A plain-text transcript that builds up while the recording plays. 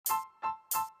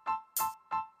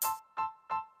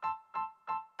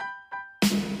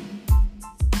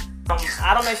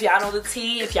I don't know if y'all know the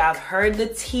tea, if y'all have heard the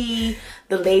tea,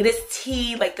 the latest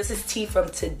tea. Like, this is tea from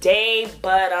today,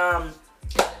 but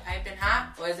Piping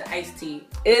hot, or is it iced tea?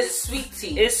 It's sweet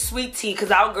tea. It's sweet tea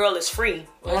because our girl is free.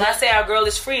 When I say our girl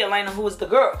is free, Elena, who is the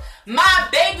girl? My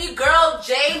baby girl,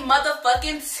 J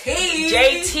motherfucking T.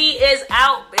 JT is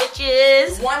out,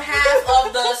 bitches. One half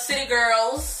of the City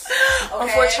Girls. Okay.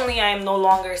 Unfortunately, I am no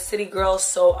longer a City Girl,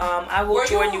 so I will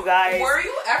join you guys. Were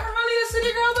you ever really a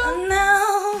City Girl though?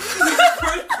 No.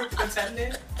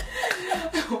 Pretending.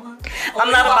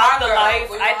 I'm not about the life.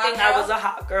 I think I was a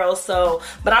hot girl, so,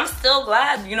 but I'm still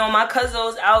glad. You know, my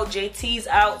cousin's out, JT's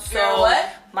out, so. You're what?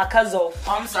 My cousin. Oh,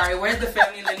 I'm sorry, where's the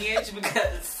family lineage?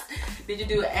 Because did you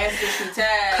do an ancestry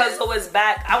tag? Cousin is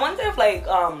back. I wonder if, like,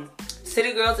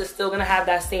 City Girls is still gonna have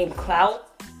that same clout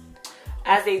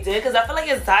as they did, because I feel like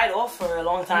it's died off for a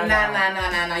long time now.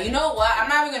 Nah. You know what? I'm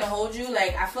not even gonna hold you.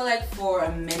 Like, I feel like for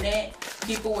a minute,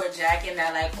 people were jacking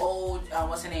that, like, old,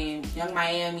 what's her name? Young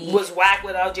Miami. Was whack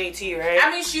without JT, right? I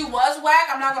mean, she was whack.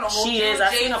 I'm not gonna hold you. She is.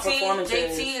 I've seen her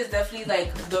performances. JT is definitely,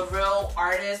 like, the real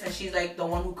artist, and she's, like, the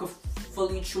one who could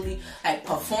fully, truly, like,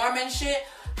 perform and shit.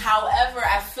 However,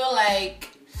 I feel like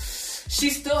she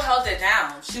still held it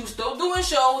down. She was still doing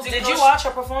shows. Did you watch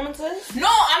her performances? No,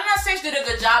 I'm not saying she did a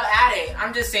good job at it.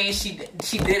 I'm just saying she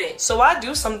did it. So why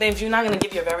do something if you're not gonna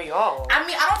give your very all? I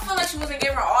mean, I don't feel like she wasn't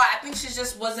giving her all. I think she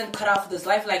just wasn't cut off this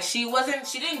life. Like, she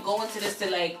didn't go into this to,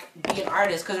 like, be an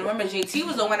artist. Because remember, JT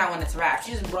was the one I wanted to rap.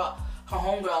 She just brought her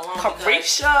homegirl along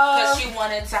because she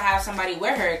wanted to have somebody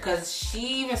with her. Because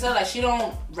she even said, like, she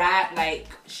don't rap, like,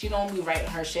 she don't be writing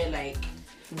her shit, like.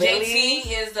 Really?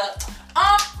 JT is the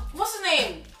what's his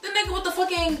name? The nigga with the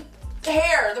fucking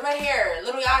hair, the red hair,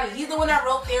 Lil Yachty. He's the one that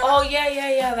wrote their. Oh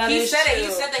yeah. He said it.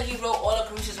 He said that he wrote all of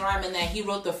Carisha's rhyme, and that he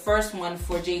wrote the first one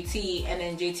for JT, and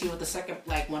then JT wrote the second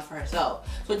one for herself.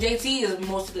 So JT is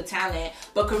most of the talent,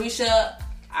 but Carisha,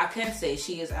 I couldn't say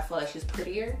she is. I feel like she's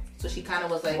prettier, so she kind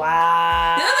of was like,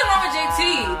 wow. There's nothing wrong with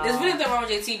JT. There's really nothing wrong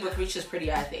with JT, but Carisha's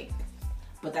prettier, I think.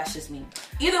 But that's just me.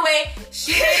 Either way,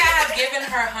 she may not have given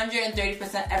her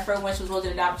 130% effort when she was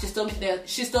holding it down. She still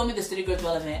made the City Girls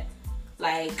relevant.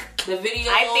 Like, the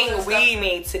video. I think we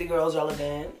made City Girls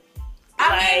relevant.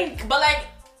 I mean, but like,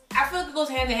 I feel like it goes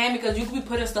hand in hand because you could be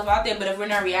putting stuff out there, but if we're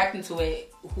not reacting to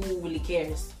it, who really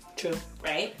cares? True.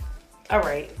 Right?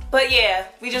 Alright. But yeah,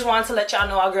 we just wanted to let y'all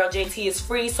know our girl JT is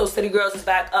free, so City Girls is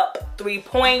back up 3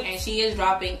 points. And she is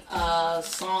dropping a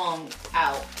song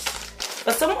out.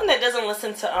 But someone that doesn't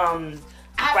listen to rap.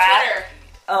 Twitter.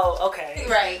 Oh, okay.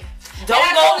 Right.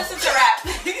 Don't go listen to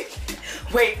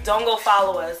rap. Wait, don't go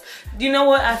follow us. You know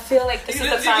what? I feel like this is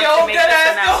the time to make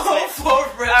this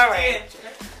announcement. Alright.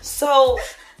 So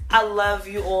I love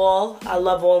you all. I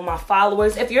love all my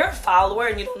followers. If you're a follower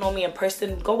and you don't know me in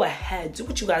person, go ahead. Do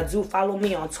what you gotta do. Follow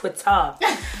me on Twitter.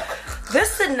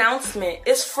 This announcement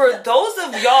is for those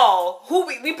of y'all who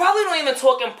we probably don't even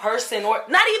talk in person, or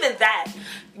not even that.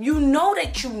 You know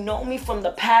that you know me from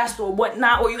the past or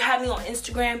whatnot, or you have me on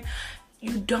Instagram.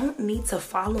 You don't need to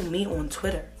follow me on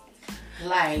Twitter.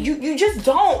 Like, you just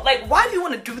don't. Like, why do you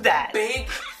want to do that? Big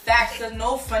facts. There's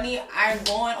no funny. I'm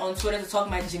going on Twitter to talk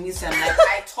my Jimmy Sam. Like,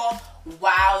 I talk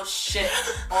wild shit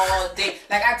all day.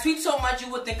 Like, I tweet so much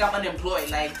you would think I'm unemployed.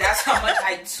 Like, that's how much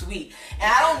I tweet.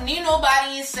 And I don't need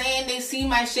nobody saying they see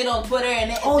my shit on Twitter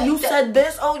and you said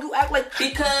this. Oh, you act like,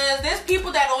 because there's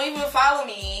people that don't even follow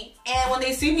me, and when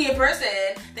they see me in person,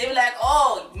 they be like,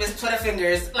 "Oh, Miss Twitter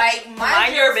Fingers." Like,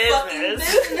 mind your fucking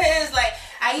business. Like,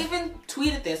 I even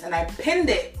tweeted this and I pinned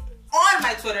it on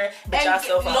my Twitter, but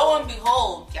and lo and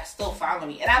behold, y'all still follow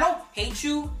me. And I don't hate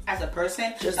you as a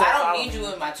person, just I don't need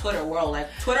you in my Twitter world. Like,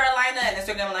 Twitter Elena and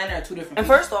Instagram Elena are two different and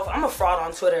people. First off, I'm a fraud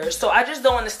on Twitter, so I just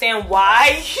don't understand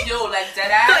why. Yo, like,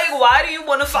 deadass. Like, why do you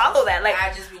want to follow that? Like,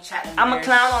 I just be chatting. I'm a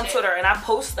clown on Twitter, and I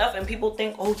post stuff, and people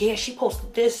think, oh yeah, she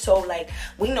posted this, so like,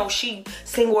 we know she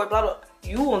single or blah blah.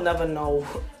 You will never know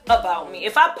about me.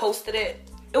 If I posted it,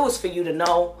 it was for you to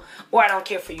know, or I don't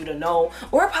care for you to know,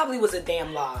 or it probably was a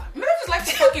damn lie. Maybe I just like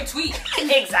to fucking tweet.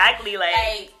 Exactly,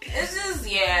 like it's just,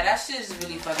 yeah, that shit is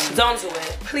really fucking. Don't do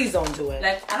it. Please don't do it.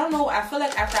 Like, I don't know. I feel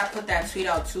like after I put that tweet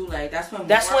out too, like that's when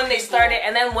they started,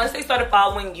 and then once they started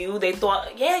following you, they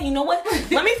thought, yeah, you know what?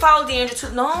 Let me follow D'Andra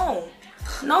too. No,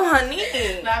 honey.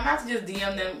 No, I'm about to just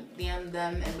DM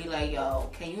them, and be like, yo,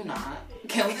 can you not?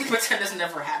 Can we pretend this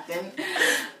never happened?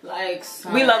 Like,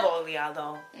 son. We love all of y'all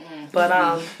though.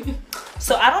 But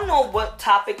so I don't know what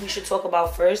topic we should talk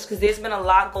about first, because there's been a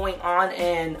lot going on,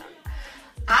 and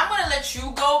I'm gonna let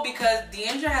you go because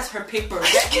D'Andra has her paper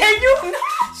ready. Can you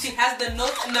not? She has the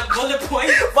notes and the bullet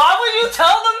points. Why would you tell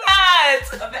them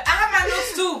that? I have my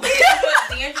notes too,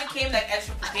 but D'Andra came like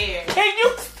extra prepared. Can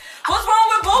you? What's wrong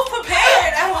with both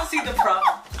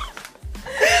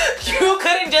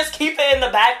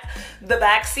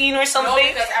back scene or something?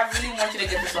 No, because I really want you to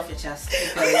get this off your chest.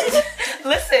 Because...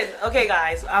 Listen, okay,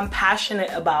 guys, I'm passionate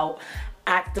about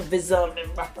activism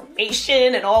and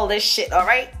reformation and all this shit. All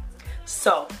right,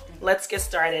 so let's get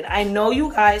started. I know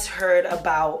you guys heard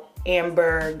about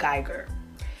Amber Guyger.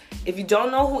 If you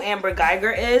don't know who Amber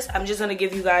Guyger is, I'm just gonna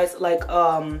give you guys like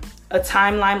a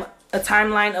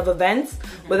timeline of events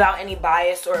without any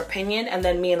bias or opinion, and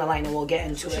then me and Elena will get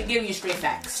into it. She'll give you straight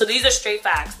facts. So these are straight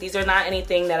facts. These are not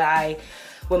anything that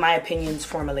with my opinions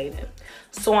formulated.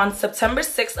 So on September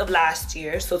 6th of last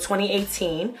year, so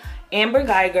 2018, Amber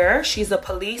Guyger, she's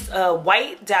a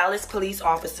white Dallas police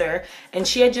officer, and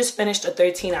she had just finished a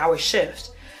 13-hour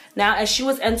shift. Now, as she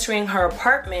was entering her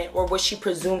apartment, or what she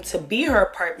presumed to be her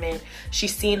apartment, she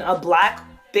seen a black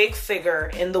big figure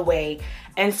in the way,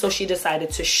 and so she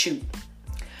decided to shoot.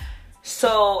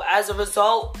 So as a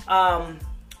result,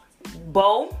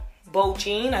 Bo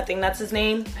Jean, I think that's his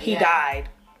name, he died.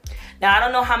 Now, I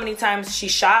don't know how many times she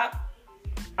shot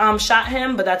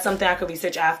him, but that's something I could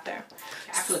research after.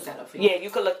 I could look that up for you. Yeah, you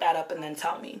could look that up and then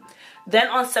tell me. Then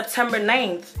on September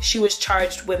 9th, she was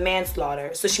charged with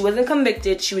manslaughter. So she wasn't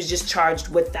convicted, she was just charged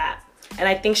with that. And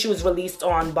I think she was released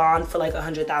on bond for like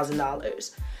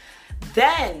 $100,000.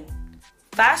 Then,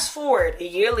 fast forward a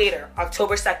year later,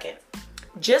 October 2nd.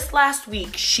 Just last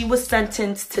week, she was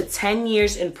sentenced to 10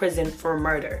 years in prison for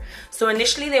murder. So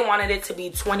initially they wanted it to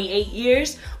be 28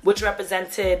 years, which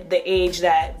represented the age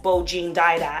that Bo Jean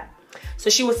died at. So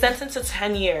she was sentenced to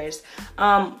 10 years.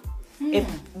 If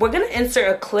we're gonna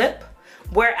insert a clip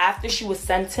where after she was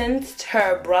sentenced,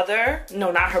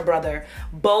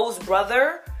 Bo's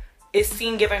brother is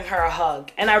seen giving her a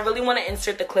hug. And I really want to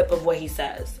insert the clip of what he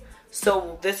says.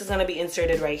 So this is gonna be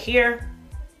inserted right here.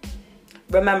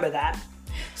 Remember that.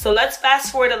 So let's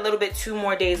fast forward a little bit 2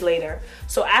 more days later.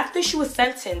 So after she was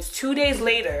sentenced, 2 days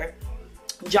later,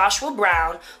 Joshua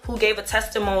Brown, who gave a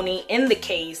testimony in the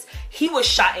case, he was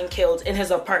shot and killed in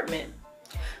his apartment.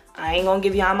 I ain't gonna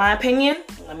give y'all my opinion.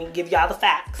 Let me give y'all the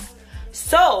facts.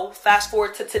 So fast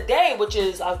forward to today, which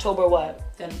is October what?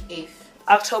 The 8th.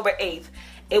 October 8th.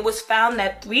 It was found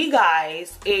that 3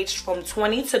 guys aged from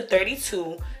 20 to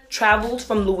 32 traveled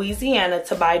from Louisiana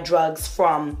to buy drugs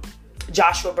from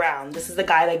Joshua Brown. This is the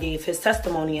guy that gave his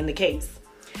testimony in the case.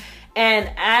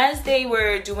 And as they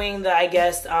were doing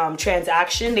the,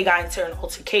 transaction, they got into an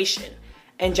altercation.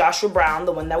 And Joshua Brown,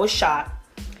 the one that was shot,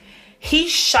 he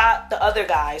shot the other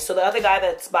guy, so the other guy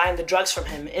that's buying the drugs from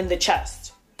him, in the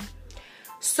chest.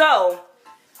 So,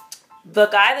 the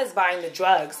guy that's buying the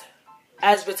drugs,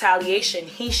 as retaliation,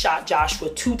 he shot Joshua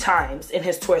 2 times in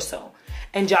his torso.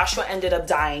 And Joshua ended up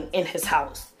dying in his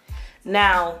house.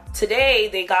 Now, today,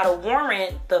 the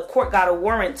court got a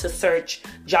warrant to search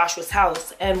Joshua's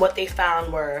house. And what they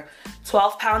found were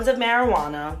 12 pounds of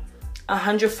marijuana,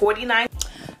 149...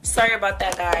 Sorry about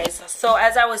that, guys. So,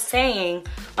 as I was saying,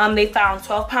 they found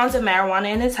 12 pounds of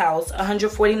marijuana in his house,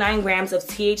 149 grams of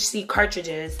THC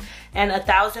cartridges, and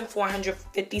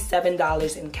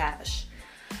 $1,457 in cash.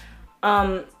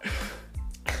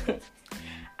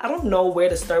 I don't know where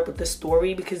to start with this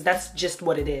story because that's just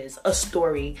what it is, a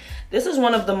story. This is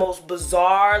one of the most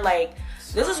bizarre,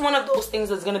 this is one of those things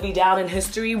that's going to be down in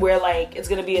history where, it's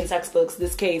going to be in textbooks,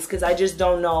 this case, because I just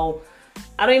don't know.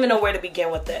 I don't even know where to begin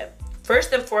with it.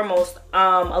 First and foremost,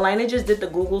 Elena just did the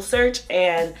Google search,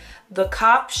 and the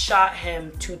cop shot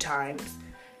him 2 times.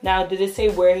 Now, did it say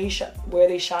where they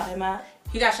shot him at?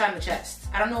 He got shot in the chest.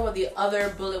 I don't know where the other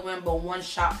bullet went, but one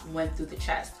shot went through the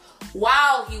chest.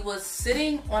 While he was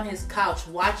sitting on his couch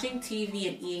watching TV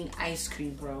and eating ice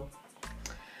cream, bro.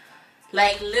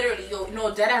 Literally,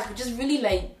 deadass, but just really,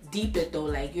 deep it,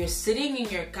 though. You're sitting in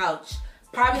your couch,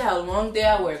 probably had a long day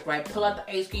at work, right? Pull out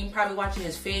the ice cream, probably watching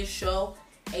his fave show,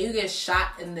 and you get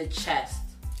shot in the chest.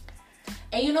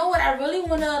 And you know what? I really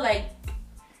want to,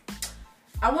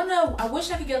 I wish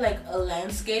I could get, a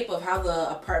landscape of how the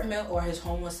apartment or his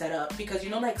home was set up. Because,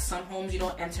 some homes you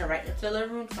don't enter right into the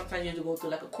living room. Sometimes you have to go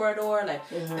through, a corridor,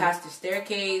 past the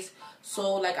staircase.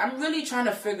 So, I'm really trying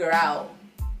to figure out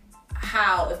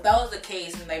how, if that was the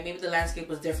case, and, maybe the landscape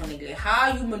was different, how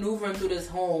are you maneuvering through this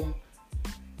home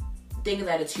thinking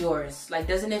that it's yours?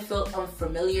 Doesn't it feel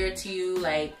unfamiliar to you?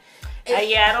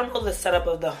 Yeah, I don't know the setup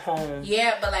of the home.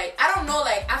 Yeah, but, I don't know,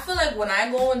 I feel like when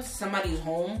I go into somebody's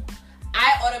home,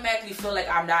 I automatically feel like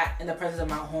I'm not in the presence of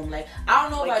my home. I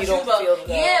don't know about you, but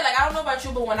I don't know about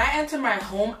you, but when I enter my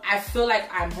home, I feel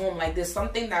like I'm home. There's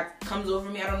something that comes over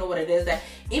me. I don't know what it is. That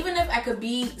even if I could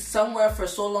be somewhere for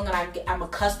so long and I'm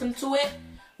accustomed to it,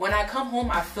 when I come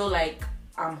home, I feel like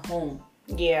I'm home.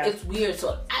 Yeah, it's weird.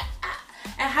 So,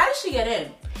 and how did she get in?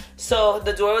 So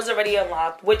the door was already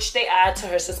unlocked, which they add to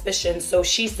her suspicion. So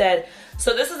she said,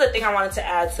 so this is the thing I wanted to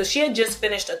add. So she had just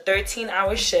finished a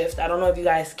 13-hour shift. I don't know if you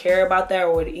guys care about that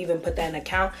or would even put that in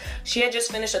account. She had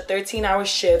just finished a 13-hour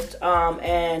shift,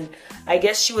 and I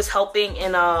guess she was helping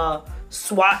in a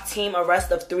SWAT team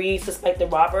arrest of 3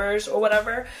 suspected robbers or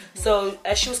whatever. So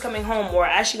as she was coming home, or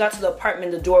as she got to the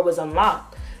apartment, the door was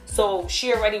unlocked. So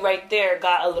she already right there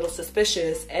got a little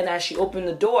suspicious, and as she opened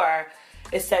the door,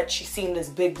 it said she seen this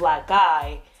big black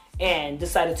guy and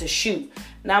decided to shoot.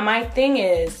 Now my thing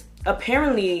is,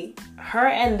 apparently her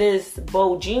and this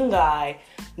Bo Jean guy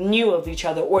knew of each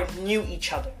other or knew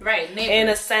each other. Right. Maybe. In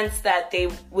a sense that they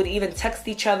would even text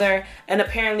each other, and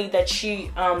apparently that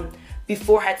she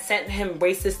before had sent him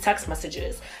racist text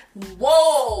messages.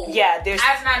 Whoa! Yeah, I did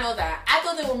not know that. I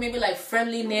thought they were maybe like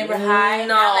friendly neighbor high.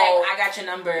 No, not like I got your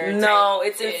number. No,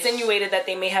 it's insinuated that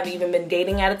they may have even been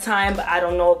dating at a time, but I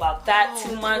don't know about that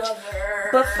too much. Brother.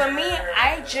 But for me,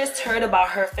 I just heard about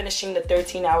her finishing the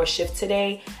 13-hour shift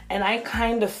today, and I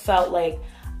kind of felt like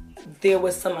there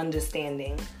was some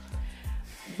understanding.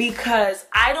 Because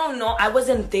I don't know, I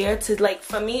wasn't there to, like,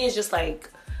 for me, it's just like,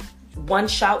 one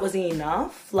shot wasn't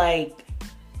enough. Like,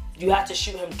 you have to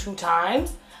shoot him 2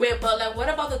 times. Wait, but like, what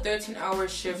about the 13-hour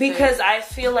shift? Because I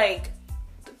feel like,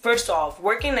 first off,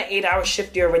 working the 8-hour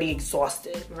shift, you're already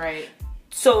exhausted. Right.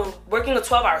 So working a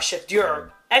 12-hour shift,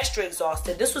 you're extra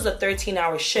exhausted. This was a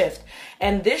 13-hour shift.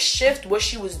 And this shift, what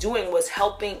she was doing was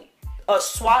helping a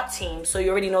SWAT team, so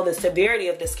you already know the severity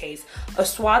of this case, a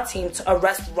SWAT team to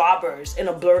arrest robbers in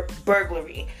a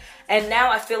burglary. And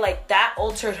now I feel like that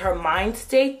altered her mind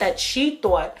state, that she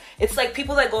thought, it's like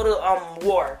people that go to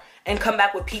war and come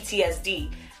back with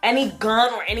PTSD. Any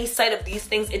gun or any sight of these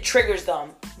things, it triggers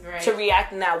them to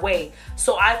react in that way.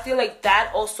 So I feel like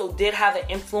that also did have an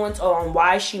influence on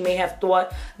why she may have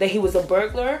thought that he was a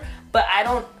burglar. But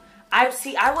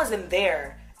I wasn't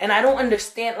there. And I don't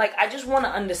understand, like, I just want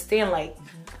to understand, like,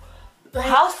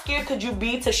 how scared could you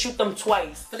be to shoot them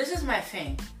twice? But this is my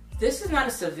thing. This is not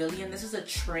a civilian. This is a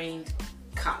trained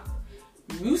cop.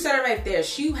 You said it right there.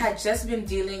 She had just been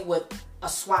dealing with a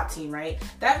SWAT team, right?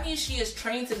 That means she is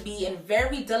trained to be in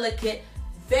very delicate,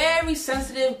 very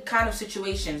sensitive kind of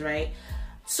situations, right?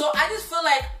 So I just feel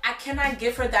like I cannot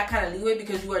give her that kind of leeway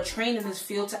because you are trained in this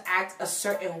field to act a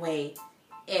certain way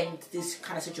in these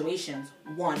kind of situations.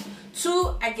 1.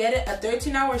 2, I get it. A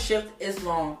 13-hour shift is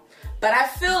long. But I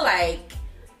feel like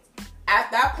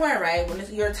at that point, right, when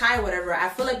you're tired, whatever, I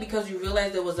feel like because you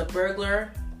realized there was a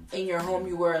burglar in your home,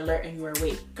 you were alert and you were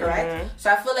awake, correct? Mm-hmm. So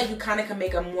I feel like you kind of can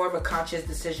make a more of a conscious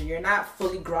decision. You're not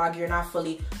fully groggy. You're not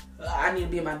fully, I need to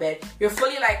be in my bed. You're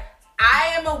fully like,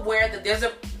 I am aware that there's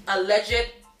a alleged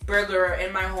burglar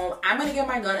in my home. I'm going to get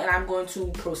my gun and I'm going to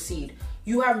proceed.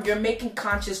 You're making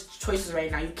conscious choices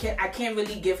right now. I can't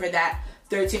really give her that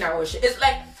 13-hour shift. It's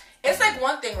like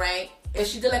one thing, right? If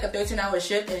she did like a 13-hour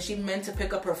shift and she meant to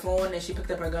pick up her phone and she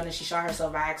picked up her gun and she shot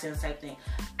herself by accident type thing,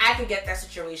 I could get that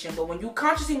situation. But when you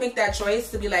consciously make that choice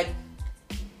to be like,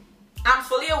 I'm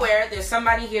fully aware there's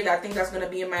somebody here that I think that's going to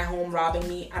be in my home robbing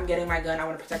me. I'm getting my gun. I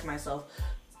want to protect myself.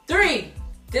 3,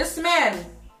 this man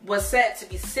was said to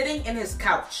be sitting in his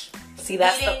couch. See,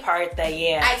 that's the part that,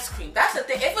 ice cream. That's the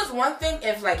thing. If it's one thing,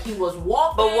 if like he was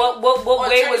walking. But what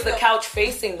way was the couch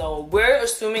facing though? We're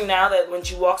assuming now that when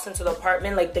she walks into the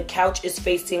apartment, like the couch is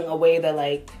facing a way that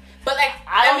like. But like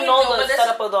I don't know the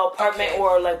setup of the apartment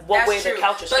or like what way the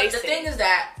couch is facing. But the thing is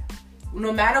that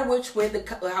no matter which way the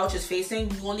couch is facing,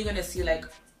 you're only gonna see like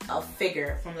a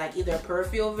figure from like either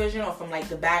peripheral vision or from like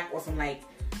the back or from like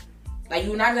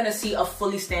you're not gonna see a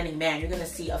fully standing man. You're gonna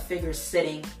see a figure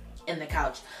sitting in the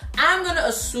couch. I'm gonna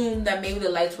assume that maybe the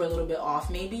lights were a little bit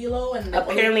off, maybe low, and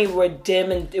apparently were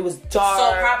dim and it was dark.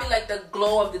 So probably like the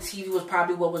glow of the TV was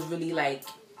probably what was really like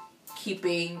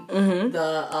keeping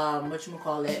the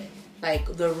whatchamacallit, like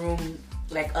the room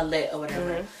like lit or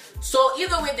whatever. So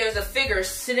either way, there's a figure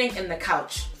sitting in the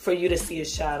couch for you to see a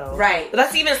shadow. Right. But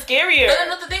that's even scarier.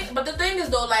 But the thing is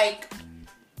though, like,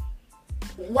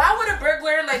 why would a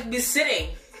burglar like be sitting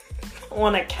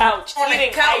on a couch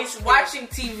watching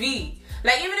TV?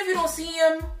 Like, even if you don't see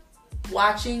him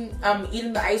watching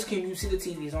eating the ice cream, you see the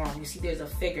TV's on. You see there's a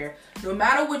figure, no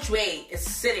matter which way, it's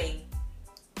sitting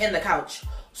in the couch.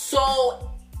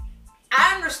 So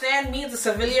I understand, me as a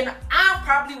civilian,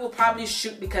 I will probably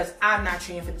shoot because I'm not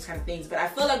trained for these kind of things. But I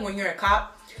feel like when you're a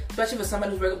cop, especially for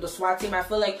somebody who's working with the SWAT team, I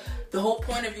feel like the whole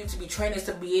point of you to be trained is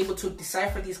to be able to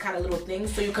decipher these kind of little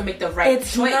things so you can make the right choice.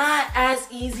 It's not as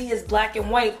easy as black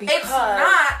and white because... It's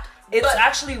not, It's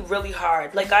actually really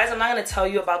hard. Like, guys, I'm not going to tell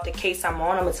you about the case I'm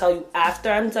on. I'm going to tell you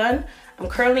after I'm done. I'm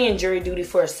currently in jury duty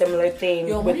for a similar thing.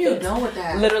 Yo, when are you done with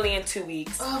that? Literally in 2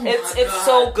 weeks. Oh it's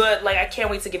so good. Like, I can't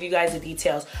wait to give you guys the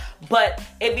details. But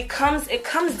it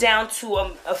comes down to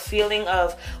a feeling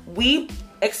of, we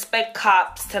expect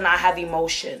cops to not have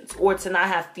emotions or to not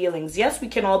have feelings. Yes, we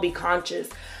can all be conscious.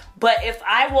 But if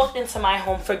I walked into my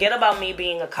home, forget about me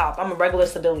being a cop. I'm a regular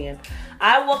civilian.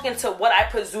 I walk into what I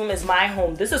presume is my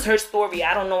home. This is her story.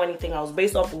 I don't know anything else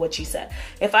based off of what she said.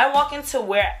 If I walk into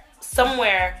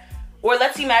somewhere, or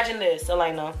let's imagine this,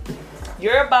 Elena.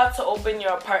 You're about to open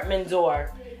your apartment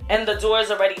door, and the door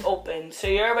is already open. So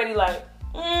you're already like,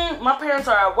 my parents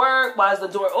are at work. Why is the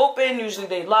door open? Usually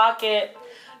they lock it.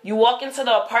 You walk into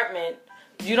the apartment.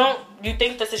 You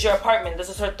think this is your apartment. This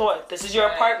is her thought. This is your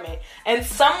apartment. And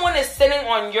someone is sitting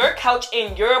on your couch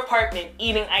in your apartment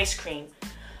eating ice cream.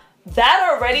 That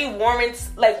already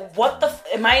warrants, like,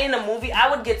 am I in a movie?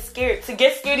 I would get scared. To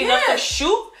get scared enough to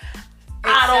shoot,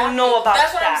 exactly. I don't know about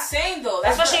that. That's what I'm saying, though.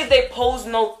 Especially if they pose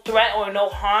no threat or no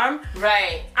harm.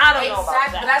 Right. I don't know about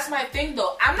that. But that's my thing,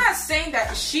 though. I'm not saying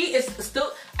that she is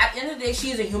still, at the end of the day, she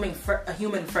is a human first.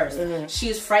 Mm-hmm. She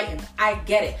is frightened. I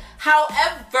get it.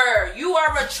 However, you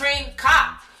are a trained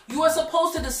cop. You are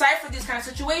supposed to decipher these kind of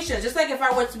situations. Just like if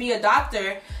I were to be a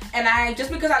doctor, and just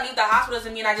because I leave the hospital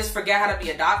doesn't mean I just forget how to be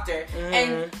a doctor. Mm-hmm.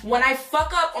 And when I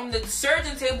fuck up on the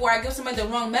surgeon table where I give somebody the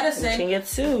wrong medicine, you can get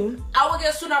sued. I will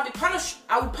get sued. I'll be punished.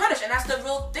 I will punish, and that's the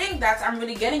real thing that I'm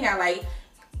really getting at. Like,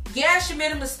 yeah, she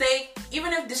made a mistake.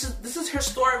 Even if this is her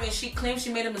story and she claims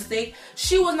she made a mistake,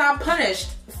 she was not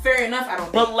punished. Fair enough, I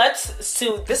don't think.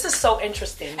 But this is so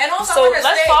interesting. And also, I want to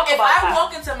say, if I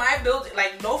walk into my building,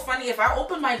 like, no funny, if I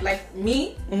open my, like,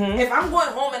 me, if I'm going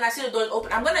home and I see the door is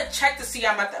open, I'm going to check to see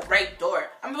I'm at the right door.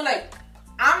 I'm going to be like,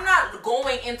 I'm not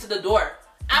going into the door.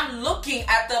 I'm looking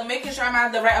at making sure I'm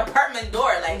at the right apartment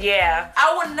door. Like, yeah.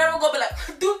 I would never go be like,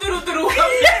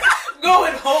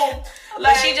 going home.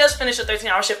 Like, she just finished a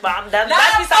 13-hour shift, but that's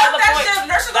beside the point.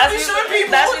 Nurses don't be showing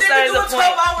people who they be doing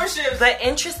 12-hour shifts. The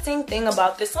interesting thing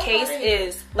about this case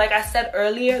is, like I said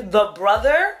earlier, the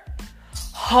brother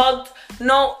hugged.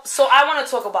 No, so I want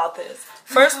to talk about this.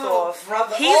 First off,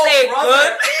 he's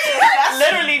good.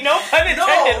 Literally, no pun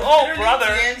intended. Brother.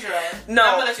 Deandra. No,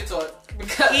 I'm gonna let you talk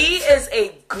because he is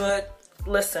a good.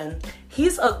 Listen,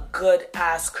 he's a good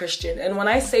ass Christian. And when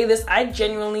I say this, I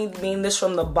genuinely mean this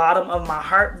from the bottom of my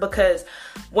heart, because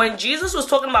when Jesus was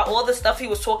talking about all the stuff he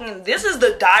was talking, this is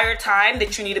the dire time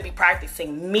that you need to be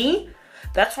practicing.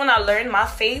 That's when I learned my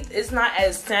faith is not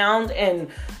as sound and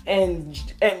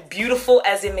beautiful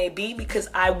as it may be, because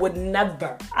I would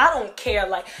never, I don't care,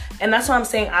 like, and that's why I'm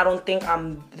saying I don't think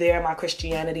I'm there in my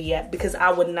Christianity yet, because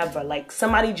I would never, like,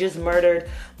 somebody just murdered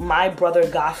my brother,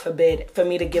 God forbid, for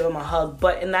me to give him a hug.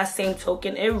 But in that same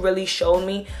token, it really showed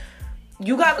me,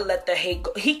 you gotta let the hate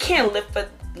go. He can't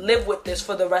live with this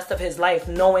for the rest of his life,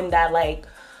 knowing that, like,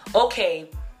 okay,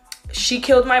 she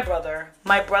killed my brother.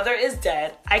 My brother is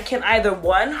dead. I can either,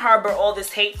 one, harbor all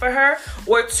this hate for her,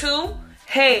 or two,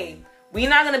 hey, we're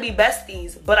not going to be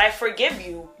besties, but I forgive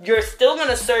you. You're still going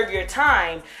to serve your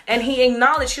time. And he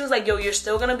acknowledged, he was like, yo, you're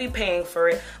still going to be paying for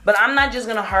it, but I'm not just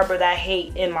going to harbor that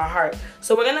hate in my heart.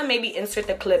 So we're going to maybe insert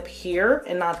the clip here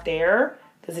and not there,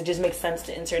 because it just makes sense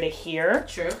to insert it here.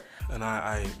 True. And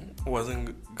I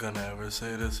wasn't going to ever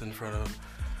say this in front of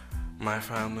my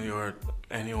family or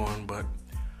anyone, but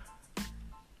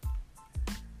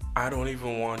I don't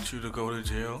even want you to go to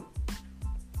jail.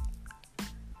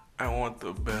 I want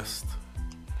the best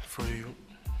for you,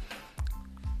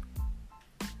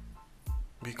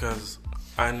 because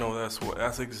I know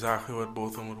that's exactly what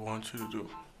both of them would want you to do.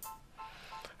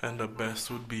 And the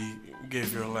best would be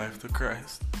give your life to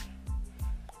Christ.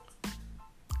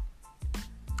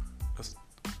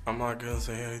 I'm not gonna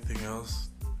say anything else.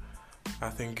 I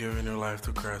think giving your life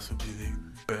to Christ would be the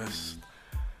best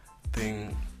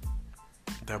thing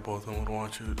that both of them would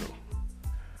want you to do.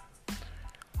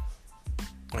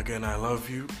 Again, I love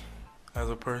you as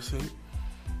a person,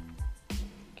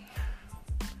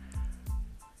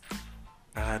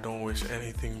 and I don't wish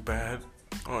anything bad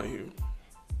on you.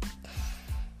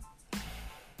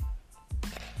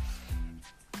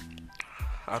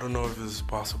 I don't know if this is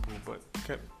possible, but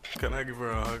can I give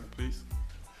her a hug, please?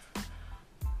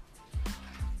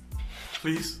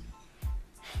 Please?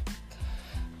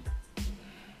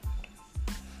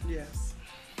 Yes.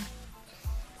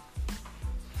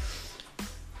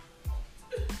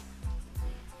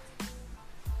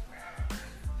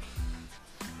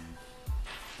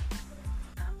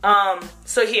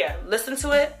 So here, listen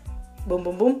to it. Boom,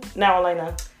 boom, boom. Now,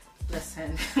 Elena.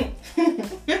 Listen.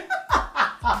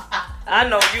 I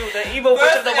know you, the evil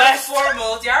witch of the West. First and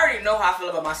foremost, you already know how I feel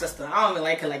about my sister. I don't even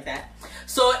like her like that.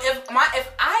 So if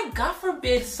I, God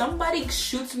forbid, somebody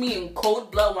shoots me in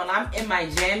cold blood when I'm in my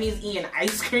jammies eating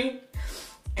ice cream,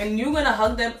 and you're gonna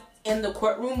hug them in the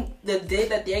courtroom the day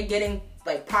that they're getting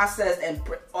like processed and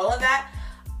all of that,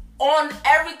 on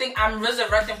everything, I'm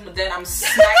resurrecting from the dead. I'm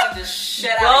smacking the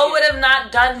shit out of you. Bro would have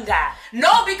not done that.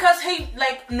 No, because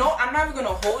no, I'm not even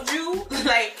gonna hold you.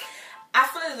 Like, I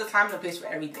feel like there's a time and a place for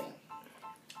everything.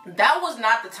 That was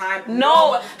not the time.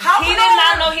 No, he did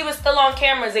not know he was still on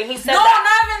cameras, and he said no,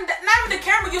 that. not even the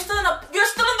camera. You're still in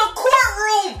the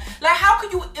courtroom. Like, how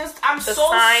could you? I'm so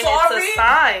sorry. It's a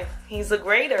sign. He's a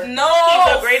greater. No,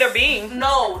 he's a greater being.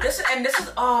 No, this is.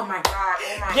 Oh my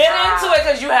god. Get into it,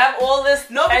 because you have all this.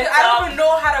 No, because I don't even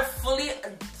know how to fully.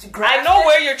 I know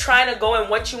where you're trying to go and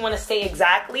what you want to say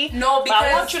exactly. No, because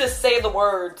I want you to say the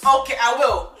words. Okay, I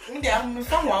will. Yeah,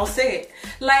 if I want to say it.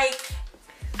 Like,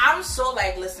 I'm so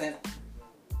like, listen,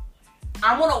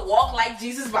 I'm gonna walk like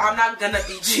Jesus, but I'm not gonna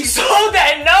be Jesus. So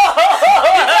then, no.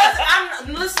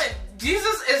 Because listen,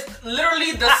 Jesus is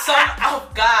literally the Son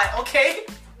of God, okay?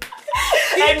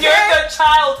 And you're the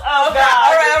child of God.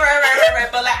 All right.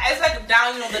 But like, it's like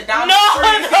down, the down no,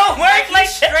 tree. No, like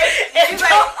straight. He's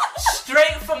like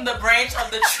straight from the branch of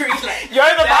the tree. Like,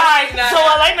 you're the vine. So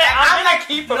I like that. I'm gonna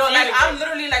keep no, like I'm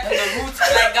literally like in the roots.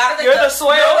 Like God is like you're the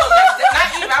soil. No, like,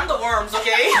 not even. I'm the worms.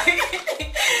 Okay.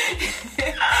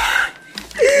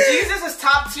 Jesus is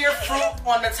top tier fruit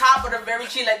on the top of the very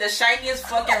tree, like the shiniest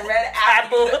fucking red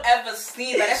apple you've ever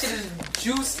seen. Like, that shit is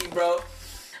juicy, bro.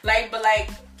 Like, but like,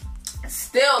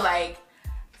 still, like,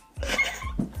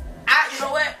 you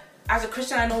know what? As a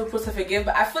Christian, I know we're supposed to forgive,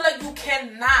 but I feel like you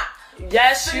cannot.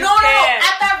 Yes, you can. No.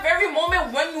 At that very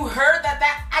moment when you heard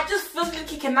that, I just feel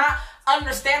like you cannot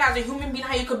understand as a human being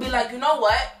how you could be like, you know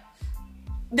what?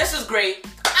 This is great.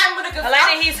 I'm gonna go.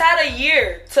 Alana, he's had a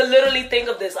year to literally think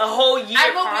of this. A whole year. I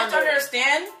know, but you have to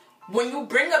understand, when you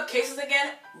bring up cases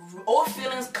again, old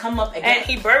feelings come up again. And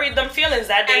he buried them feelings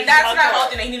that day. And that's not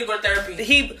healthy. That he need to go to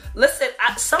therapy. Listen,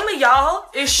 some of y'all,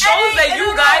 it shows that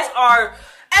you guys are.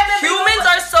 Humans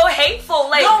are so hateful.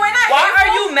 Like, no, we're not why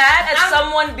hateful. are you mad at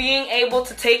someone being able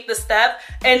to take the step?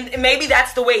 And maybe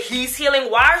that's the way he's healing.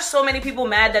 Why are so many people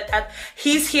mad that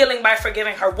he's healing by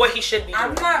forgiving her? What he should be doing?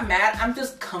 I'm not mad. I'm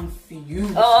just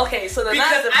confused. Oh, okay. So then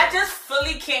because I just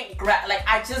fully can't like,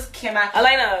 I just cannot.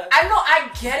 Elena, I know, I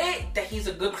get it that he's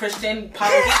a good Christian. He's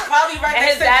probably right. And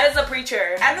his dad is a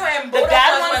preacher. I know, and the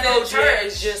dad wants to go to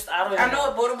church. I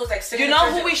know Boda was like. You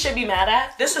know who we should be mad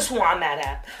at? This is who I'm mad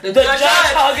at. The judge.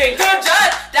 Hugging. The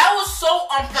judge. That was so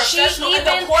unprofessional. She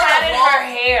even patted her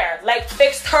hair, like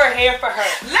fixed her hair for her.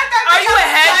 Let that. Are you a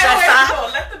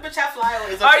hairdresser? Let the bitch have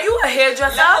flyaways. Okay? Are you a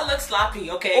hairdresser? Let her look sloppy,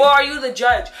 okay? Or are you the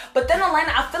judge? But then, Alana,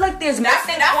 I feel like there's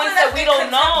missing points that we don't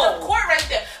know. The court right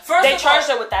there. They charged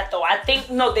her with that though. I think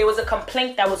there was a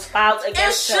complaint that was filed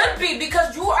against her. It should be,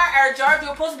 because you are our judge.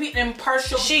 You're supposed to be an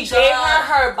impartial judge. She gave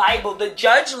her Bible. The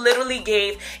judge literally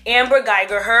gave Amber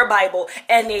Geiger her Bible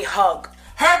and a hug.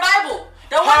 Her Bible.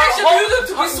 The one that she used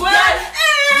to swear.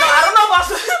 No, I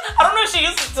don't know if she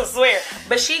used it to swear.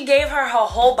 But she gave her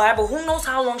whole Bible. Who knows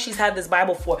how long she's had this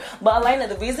Bible for? But Elena,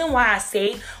 the reason why I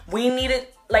say we needed,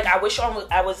 like, I wish I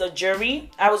was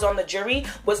on the jury,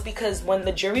 was because when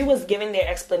the jury was giving their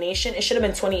explanation, it should have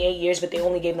been 28 years, but they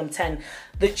only gave them 10.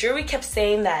 The jury kept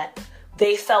saying that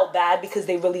they felt bad because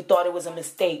they really thought it was a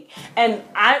mistake. And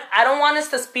I don't want us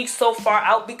to speak so far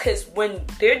out, because when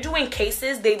they're doing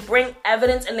cases, they bring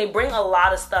evidence and they bring a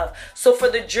lot of stuff. So for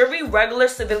the jury, regular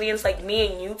civilians like me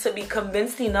and you, to be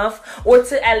convinced enough, or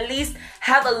to at least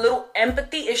have a little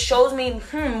empathy, it shows me,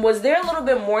 was there a little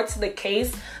bit more to the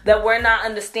case that we're not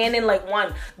understanding? Like,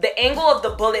 one, the angle of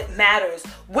the bullet matters.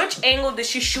 Which angle did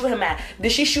she shoot him at?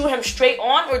 Did she shoot him straight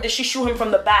on, or did she shoot him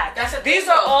from the back? These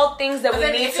are all things that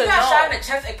we need to know. The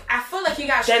chest, I feel like he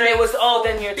got then straight. It was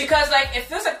then you're because like, if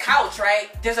there's a couch, right,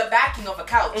 there's a backing of a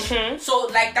couch, so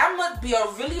like that must be a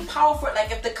really powerful, like,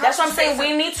 if the couch. That's what I'm saying.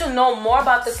 We need to know more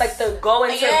about this, like the go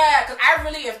into. Yeah, because I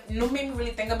really, if you made me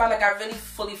really think about it, like, I really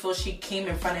fully feel she came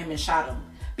in front of him and shot him,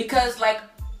 because like,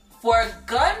 for a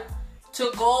gun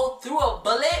to go through a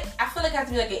bullet, I feel like it has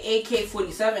to be like an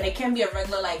AK-47. It can't be a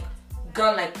regular like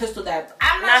gun, like pistol that.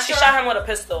 I'm not sure. She shot him with a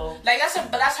pistol. Like,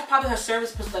 that's probably her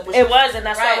service pistol. Like, it was, and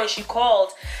that's why when she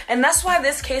called. And that's why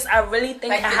this case, I really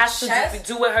think, like, it has to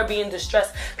do with her being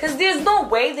distressed. Because there's no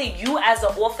way that you, as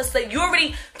an officer,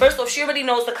 first off, she already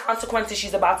knows the consequences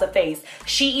she's about to face.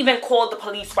 She even called the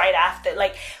police right after.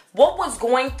 Like, what was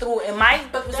going through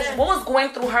what was going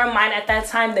through her mind at that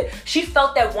time that she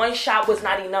felt that one shot was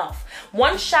not enough.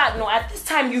 One shot, no, at this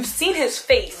time you've seen his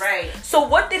face. Right. So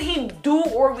what did he do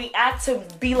or react to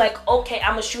be like, okay,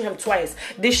 I'm gonna shoot him twice?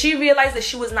 Did she realize that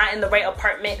she was not in the right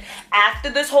apartment after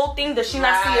this whole thing? Does she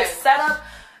not see a setup?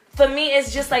 For me,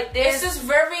 it's just like this. It's just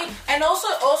very, and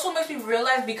also makes me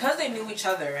realize, because they knew each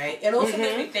other, right? It also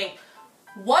makes me think,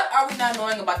 what are we not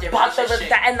knowing about their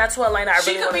relationship? And that's what Elena,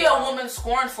 she could be a woman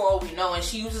scorned for all we know, and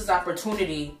she uses the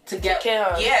opportunity to get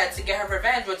her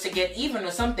revenge or to get even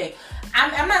or something.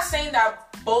 I'm not saying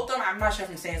that both of them. I'm not sure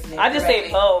if I'm saying his name. I just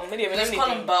say Bo. Let's call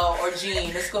him Bo or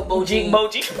Gene. Let's go Bo Gene.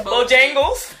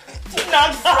 Bojangles.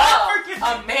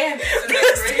 Amanda.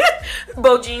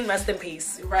 Bo Gene, rest in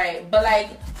peace. Right, but like,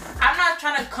 I'm not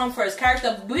trying to come for his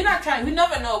character. We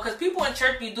never know, because people in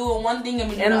church be doing one thing and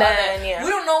we do the other. Yeah. We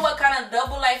don't know what kind of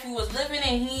double life he was living,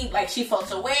 and she felt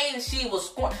away and she was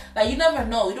scorned. Like, you never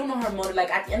know. You don't know her motive.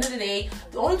 Like, at the end of the day,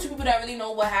 the only two people that really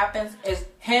know what happens is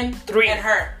him and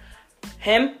her.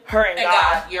 Him, her, and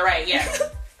God. You're right, yeah.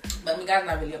 But I mean, God's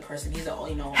not really a person. He's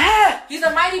he's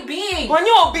a mighty being.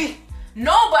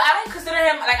 No, but I don't consider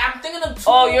him, like, I'm thinking of two.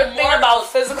 Oh, you're thinking about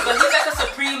physical. But he's like a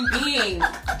supreme being.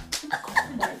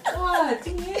 Oh my God,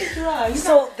 Deidra.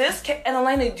 So and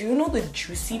Elena, do you know the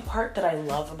juicy part that I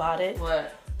love about it?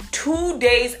 What? 2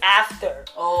 days after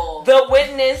the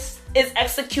witness is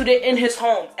executed in his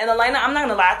home. And Elena, I'm not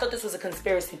gonna lie, I thought this was a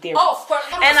conspiracy theory.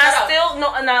 And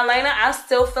Elena, I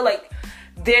still feel like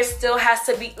there still has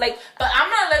to be, like. But I'm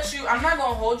not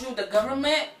gonna hold you. The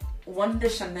government, wonder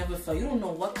shall never fail. You don't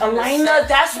know what kind Elena,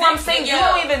 that's what I'm saying. You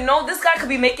don't even know. This guy could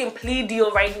be making plea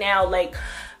deal right now. Like,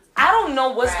 I don't know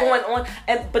what's going on.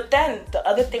 But then the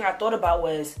other thing I thought about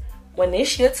was, when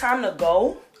it's your time to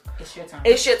go, it's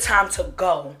your time to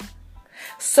go.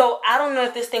 So I don't know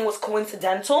if this thing was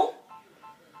coincidental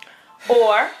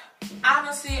or.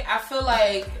 Honestly, I feel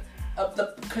like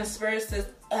the conspiracies,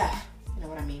 you know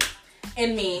what I mean,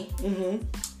 in me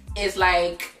is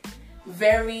like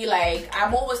very, like,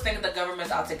 I'm always thinking the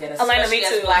government's out to get us, especially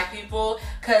as black people,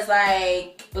 because,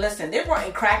 like, listen, they're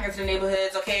bringing crack into the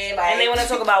neighborhoods, okay, like, and they want to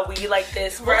talk about weed like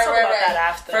this. We'll talk about that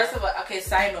after. First of all, okay,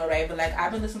 side note, right, but like,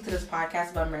 I've been listening to this podcast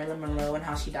about Marilyn Monroe and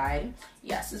how she died.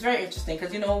 Yes, it's very interesting,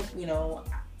 because you know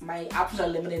my options are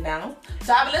limited now,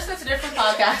 so I've been listening to different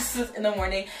podcasts in the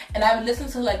morning, and I've been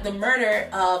listening to, like, the murder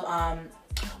of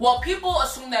people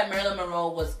assume that Marilyn Monroe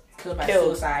was killed by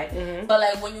suicide, but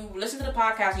like, when you listen to the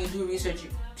podcast and you do research,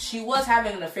 she was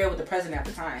having an affair with the president at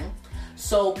the time.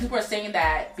 So people are saying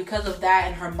that because of that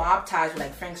and her mob ties with,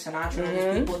 like, Frank Sinatra and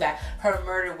these people, that her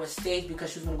murder was staged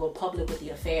because she was going to go public with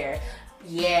the affair.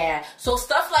 Yeah, so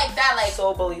stuff like that, like,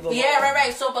 so believable. Yeah,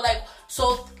 right. So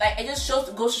it just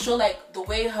goes to show, like, the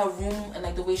way her room and,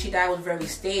 like, the way she died was very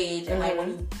staged, and like, when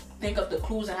you think of the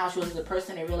clues and how she was as a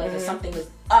person and realize that something is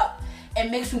up, it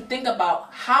makes you think about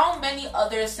how many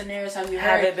other scenarios have you heard?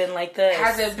 Have it been like this?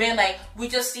 Has it been like, we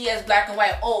just see as black and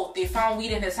white, oh, they found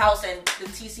weed in his house and the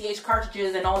TCH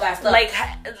cartridges and all that stuff. Like,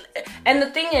 and the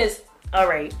thing is, all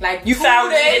right, like, you found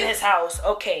weed in his house,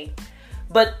 okay,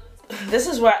 but this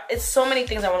is where it's so many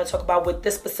things I want to talk about with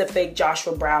this specific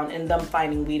Joshua Brown and them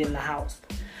finding weed in the house.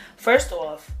 First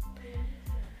off,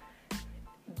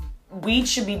 weed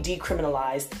should be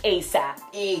decriminalized ASAP.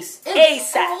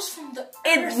 ASAP.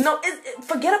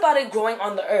 Forget about it growing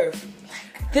on the earth.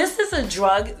 This is a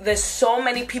drug that so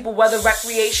many people, whether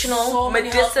recreational,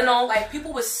 medicinal, like,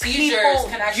 people with seizures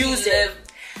can actually use it.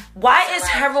 Why is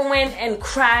heroin and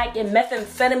crack and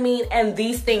methamphetamine and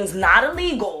these things not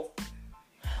illegal,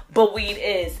 but weed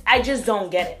is? I just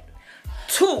don't get it.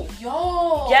 2. Yes, you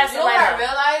know what I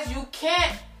realized? You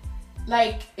can't,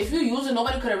 like, if you use it,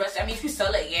 nobody could arrest you. I mean, if you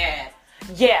sell it, yeah.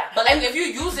 But, like, if you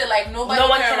use it, like, no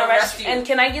one can arrest you. And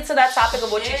can I get to that topic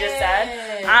of what you just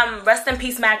said? Rest in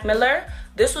peace, Mac Miller.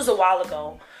 This was a while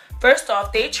ago. First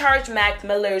off, they charged Mac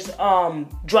Miller's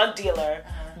drug dealer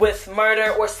with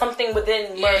murder or something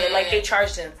within murder. Like, they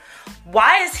charged him.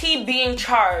 Why is he being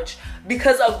charged?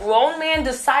 Because a grown man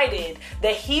decided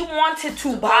that he wanted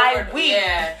to buy weed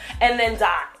and then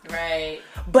died. Right.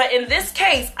 But in this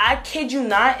case, I kid you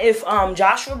not, if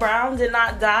Joshua Brown did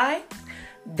not die,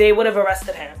 they would have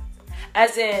arrested him.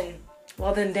 As in,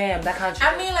 well then damn, that kind of.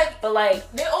 I mean, like, but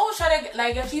like, they always try to,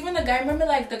 like, if even the guy, remember,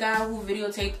 like, the guy who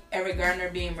videotaped Eric Garner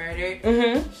being murdered?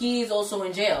 He's also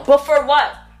in jail. But for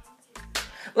what?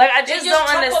 Like, I just don't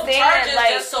understand.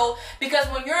 Like, so, because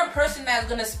when you're a person that's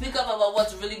gonna speak up about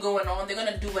what's really going on, they're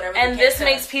gonna do whatever. And they can this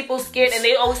makes people scared, and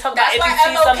they always talk about, if you see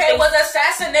something. That's why MLK was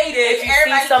assassinated. If you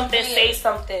see something, say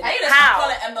something. I need to stop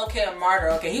calling MLK a martyr.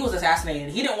 Okay, he was assassinated.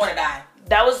 He didn't want to die.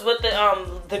 That was what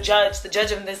the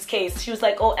judge in this case. She was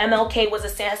like, "Oh, MLK was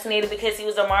assassinated because he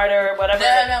was a martyr or whatever."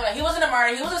 No. He wasn't a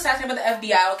martyr. He was assassinated by the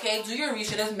FBI. Okay, do your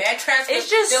research. This mad transcript. It's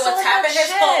just so much shit.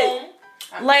 Home.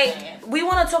 We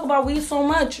want to talk about weed so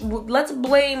much. Let's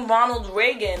blame Ronald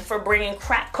Reagan for bringing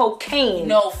crack cocaine.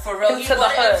 No, for real.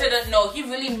 He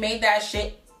really made that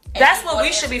shit. That's what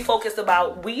we should be focused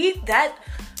about. Weed.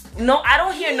 No, I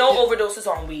don't hear no overdoses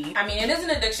on weed. I mean, it is an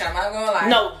addiction. I'm not gonna lie.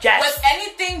 No, yes. With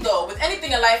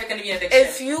anything in life, it can be an addiction.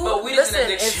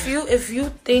 If you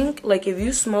think like if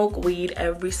you smoke weed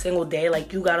every single day,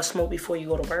 like you gotta smoke before you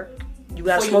go to work. You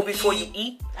gotta smoke before you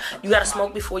eat. You gotta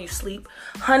smoke before you sleep.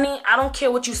 Honey, I don't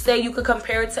care what you say. You could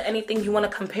compare it to anything you want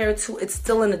to compare it to. It's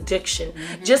still an addiction.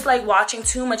 Mm-hmm. Just like watching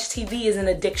too much TV is an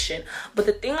addiction. But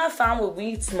the thing I found with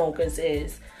weed smokers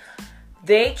is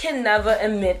they can never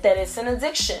admit that it's an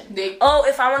addiction.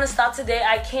 If I want to stop today,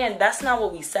 I can. That's not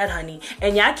what we said, honey.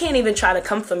 And y'all can't even try to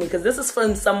come for me because this is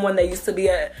from someone that used to be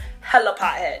a hella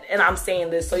pothead. And I'm saying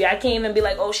this. So y'all can't even be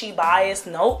like, oh, she biased.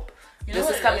 Nope. This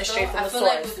is coming straight from the source. I feel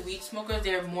like with weed smokers,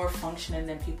 they're more functioning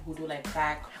than people who do like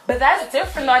crack. But that's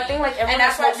different though. I think like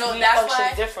everyone smokes weed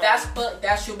functions different.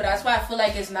 That's true, but that's why I feel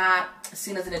like it's not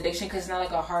seen as an addiction because it's not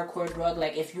like a hardcore drug.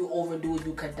 Like if you overdo it,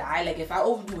 you could die. Like if I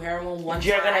overdo heroin once,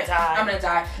 you're gonna die. I'm gonna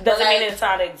die. Doesn't mean it's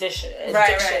not addiction.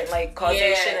 Right. Like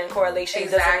causation and correlation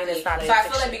doesn't mean it's not addiction. So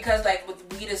I feel like because like with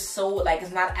weed is so like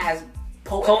it's not as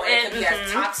potent. It can be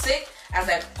as toxic as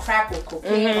like crack or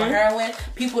cocaine or heroin.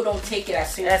 People don't take it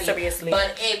as seriously.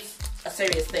 But it's a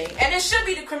serious thing, and it should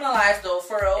be decriminalized though,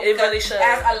 for real. It really should. It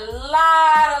has a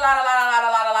lot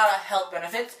of health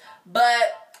benefits, but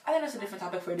I think that's a different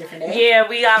topic for a different day. Yeah,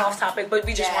 we got off topic, but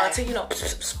we just wanted to,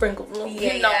 sprinkle.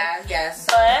 Yes.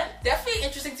 But definitely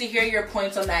interesting to hear your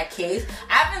points on that case.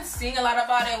 I've been seeing a lot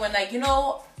about it when, like,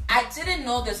 I didn't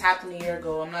know this happened a year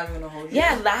ago. I'm not even gonna hold you.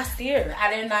 Yeah, last year.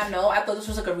 I did not know. I thought this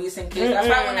was like a recent case. That's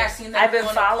why when I seen that, I've been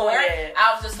following it.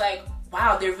 I was just like,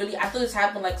 wow, I thought this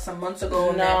happened like some months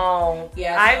ago. No.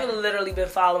 I've literally been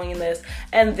following this.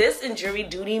 And this in jury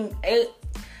duty,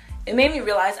 it made me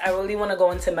realize I really want to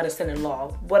go into medicine and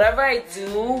law. Whatever I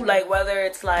do, like whether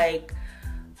it's like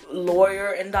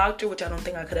lawyer and doctor, which I don't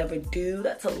think I could ever do,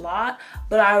 that's a lot,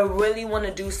 but I really want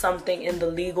to do something in the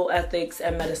legal ethics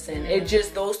and medicine. It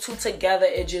just, those two together,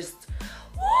 it just,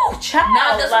 woo, child.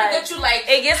 Now, doesn't it get you like,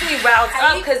 it gets me riled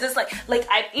up because it's like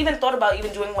I even thought about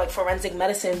even doing like forensic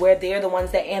medicine where they're the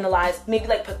ones that analyze, maybe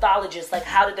like pathologists, like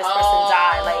how did this person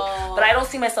die, like, but I don't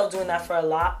see myself doing that for a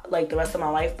lot, like the rest of my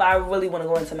life, but I really want to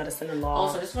go into medicine and law.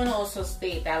 Also, just want to also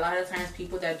state that a lot of times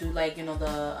people that do like,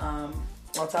 the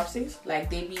autopsies, like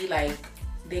they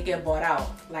get bought out.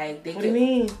 Like what do you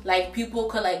mean? Like people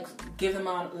could like give them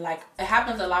out. Like it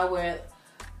happens a lot where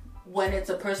when it's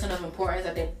a person of importance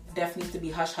that they definitely needs to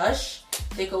be hush hush,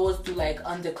 they could always do like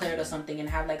undeclared or something and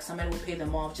have like somebody would pay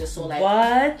them off just so like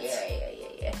what?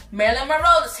 Yeah. Marilyn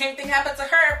Monroe, the same thing happened to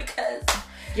her because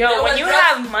when you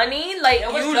have money, like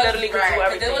you literally could do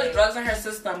everything. There was drugs in her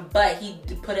system, but he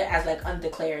put it as like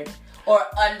undeclared or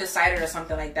undecided or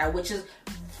something like that, which is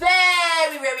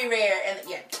very, very rare. And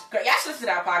yeah, girl, y'all should listen to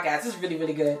that podcast. It's really,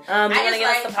 really good. You want to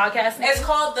get us the podcast name? It's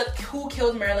called the Who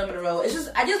Killed Marilyn Monroe.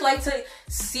 I just like to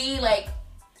see like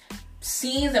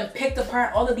scenes and pick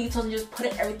apart all the details and just put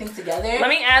everything together. Let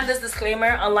me add this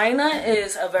disclaimer. Alina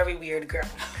is a very weird girl.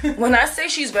 When I say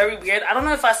she's very weird, I don't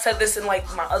know if I said this in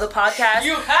like my other podcast.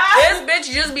 You have? This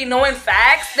bitch just be knowing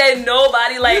facts that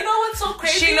nobody like. You know what's so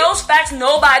crazy? She knows facts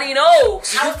nobody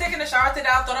knows. I was taking a shower today.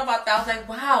 I thought about that. I was like,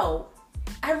 wow.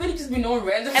 I really just be knowing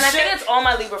random shit. And I think it's all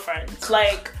my Libra friends.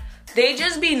 Like, they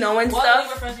just be knowing stuff. What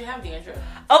Libra friends do you have, Deandra?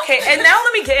 Okay, and now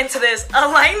let me get into this.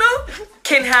 Alina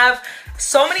can have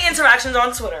so many interactions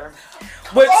on Twitter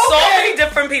with so many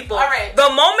different people. All right. The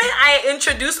moment I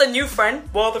introduce a new friend,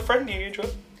 the friend Deandra.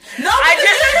 No, I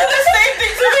just do the same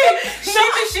thing to me.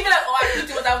 She be like, oh, I need to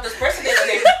do that with this person the other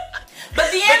day. But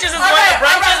the bitches is going to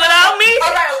brunches without me?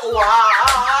 Alright,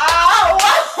 wow.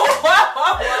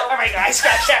 Alright guys,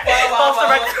 scratch that.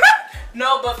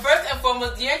 No, but first and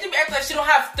foremost, Deandra be acting like she don't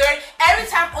have 30. Every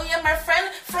time, oh yeah, my friend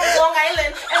from Long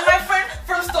Island, and my friend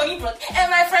from Stony Brook,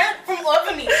 and my friend from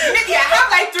Albany. Nigga, I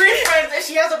have like 3 friends and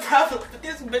she has a problem. But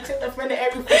this bitch has a friend in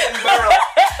every fucking borough.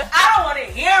 I don't want to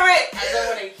hear it. I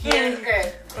don't want to hear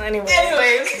it. Anyways.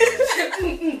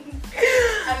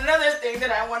 Another thing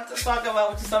that I want to talk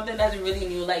about, which is something that's really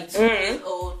new, like 2 years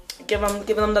old. Give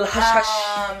them the hush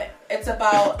hush. It's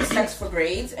about Sex for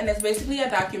Grades, and it's basically a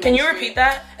documentary. Can you repeat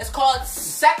that? It's called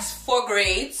Sex for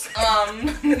Grades.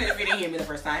 If you didn't hear me the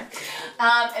first time.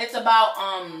 It's about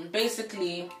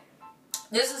basically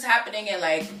this is happening in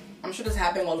like I'm sure this is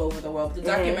happening all over the world. The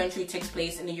documentary takes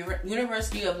place in the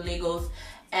University of Lagos,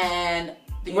 and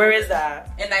Where is that?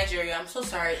 In Nigeria. I'm so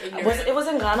sorry. It was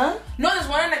in Ghana? No, there's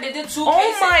one that they did 2 cases.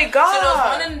 Oh my God. So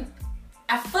there's one in,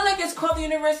 I feel like it's called the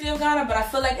University of Ghana, but I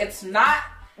feel like it's not.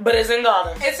 But it's in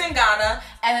Ghana. It's in Ghana.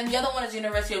 And then the other one is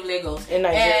University of Lagos. In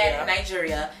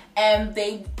Nigeria. And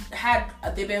they've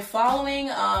been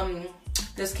following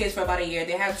this case for about a year.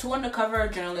 They had 2 undercover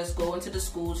journalists go into the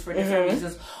schools for different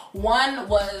reasons. One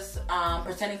was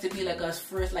pretending to be like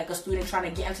a student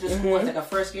trying to get into the school as like a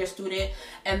first-year student,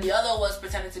 and the other was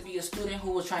pretending to be a student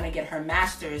who was trying to get her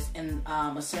master's in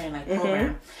a certain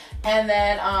program. And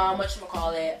then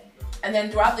and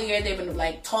then throughout the year they've been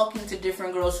like talking to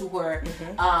different girls who were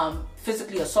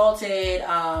physically assaulted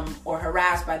or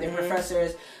harassed by their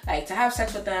professors, like to have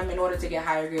sex with them in order to get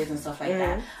higher grades and stuff like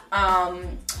that.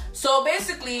 So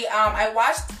basically, I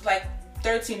watched like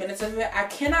 13 minutes of it. I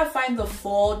cannot find the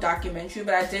full documentary,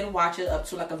 but I did watch it up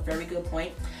to like a very good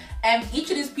point. And each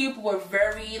of these people were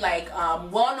very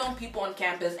well-known people on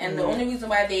campus, and the only reason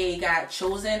why they got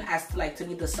chosen as to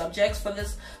be the subjects for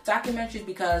this documentary is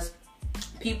because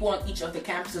people on each of the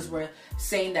campuses were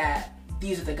saying that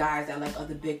these are the guys that are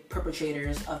the big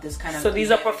perpetrators of this kind of. So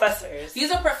these are professors.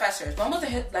 These are professors. One was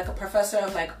a professor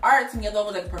of arts, and the other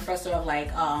was a professor of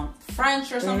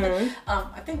French or something.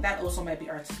 I think that also might be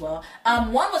arts as well.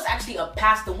 One was actually a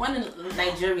pastor. One in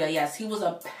Nigeria, yes, he was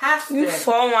a pastor. You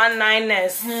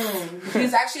 419ness.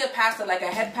 He's actually a pastor, like a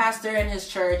head pastor in his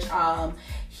church.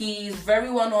 He's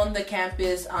very well known on the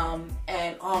campus,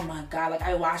 and oh my God,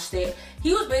 I watched it.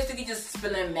 He was basically just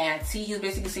spilling mad tea. He was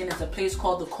basically saying there's a place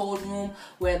called the Code Room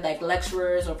where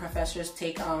lecturers or professors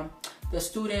take the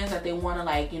students that they want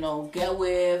to get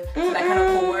with to kind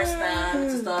of coerce them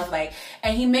and stuff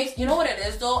and he makes, you know what it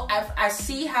is though, I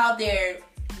see how their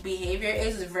behavior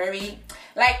is very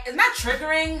it's not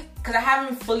triggering because I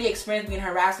haven't fully experienced being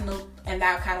harassed in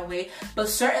that kind of way, but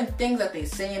certain things that they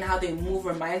say and how they move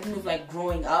reminds me of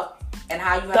growing up and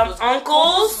how you have those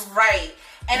uncles, right?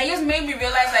 And it just made me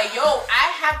realize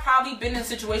I have probably been in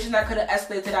situations that could have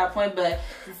escalated to that point, but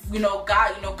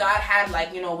God had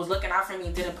was looking out for me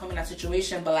and didn't put me in that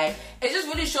situation. But it just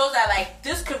really shows that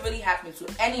this could really happen to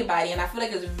anybody, and I feel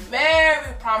like it's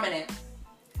very prominent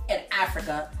in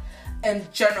Africa in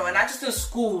general, and not just in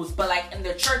schools, but in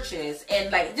the churches,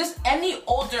 and just any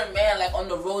older man on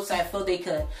the roadside feel they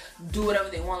could do whatever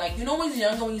they want. When you're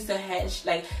younger, we used to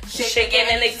shake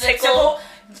it and they tickle.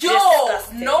 Yo,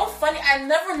 disgusting. No funny. I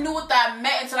never knew what that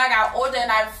meant until I got older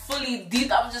and I fully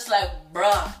deep. I was just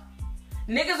bruh,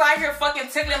 niggas out here fucking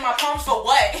tickling my palms for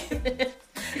what?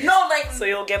 No, so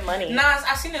you'll get money. Nah,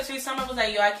 I seen it tweet. Someone was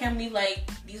yo, I can't believe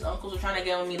these uncles were trying to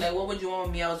get with me. What would you want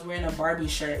with me? I was wearing a Barbie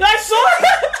shirt. I saw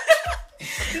it.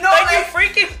 No, you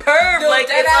freaking perv. No,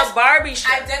 it's a Barbie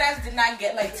shirt. I deadass did not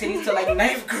get titties till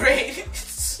 9th grade.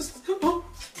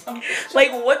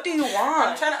 What do you want?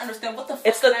 I'm trying to understand what the fuck.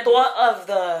 It's the thought of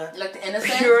the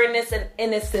innocence, pureness and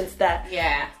innocence that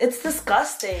it's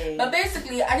disgusting. But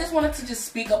basically, I just wanted to just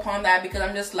speak upon that because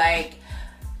I'm just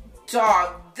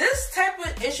dog, this type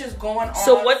of issues going on.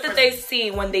 So what did they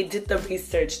see when they did the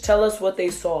research? Tell us what they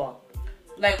saw.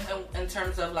 In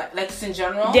terms of just in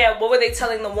general. Yeah, what were they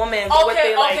telling the woman? What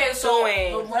they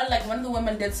doing? One of the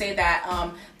women did say that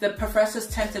the professors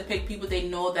tend to pick people they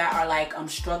know that are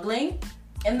struggling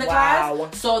in the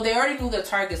class. So they already knew their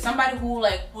target. Somebody who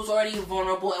who's already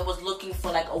vulnerable and was looking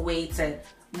for a way to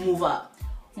move up.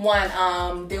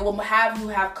 They will have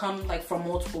you come from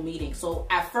multiple meetings. So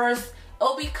at first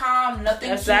it'll be calm, nothing.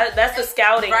 That's the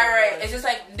scouting. Right. It's just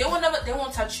they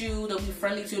won't touch you. They'll be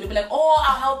friendly to you. They'll be oh,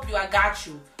 I'll help you. I got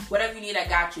you. Whatever you need, I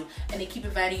got you. And they keep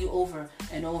inviting you over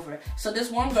and over. So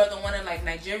this one girl, the one in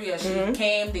Nigeria, she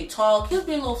came, they talked. He was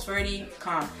being a little flirty,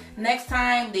 calm. Next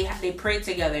time, they prayed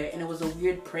together, and it was a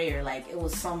weird prayer. It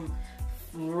was some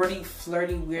really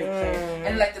flirty, weird prayer.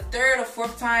 And the third or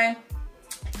fourth time,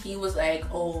 he was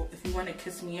oh, if you want to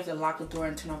kiss me, you have to lock the door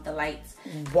and turn off the lights.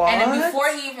 What? And then before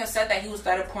he even said that, he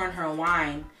started pouring her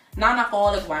wine.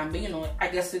 Non-alcoholic wine, but I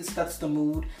guess that's the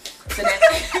mood. So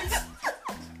that...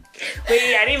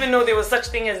 Wait, I didn't even know there was such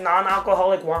thing as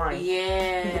non-alcoholic wine.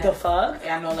 Yeah. What the fuck?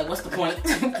 Yeah, I know, what's the point?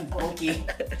 Okay.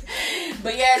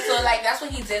 But yeah, so that's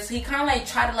what he did. So he kind of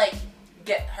tried to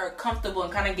get her comfortable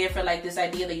and kind of give her this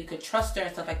idea that you could trust her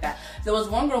and stuff like that. There was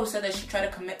one girl who said that she tried to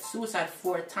commit suicide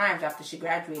 4 times after she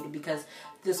graduated because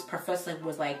this professor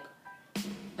was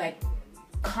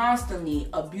constantly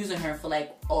abusing her for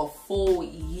like a full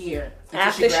year.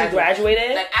 After she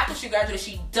graduated? Like after she graduated,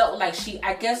 she dealt like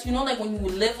I guess, you know, like when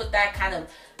you live with that kind of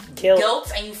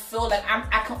guilt and you feel like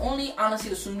I can only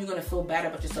honestly assume you're gonna feel bad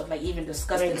about yourself, like even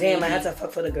disgusted. Like, damn, I had to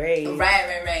fuck for the grade.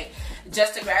 Right.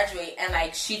 Just to graduate, and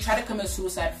like she tried to commit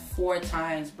suicide 4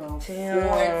 times, bro.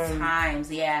 Damn. 4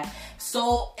 times, yeah.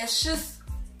 So it's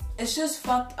just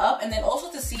fucked up, and then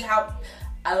also to see how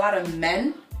a lot of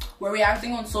men were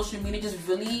reacting on social media just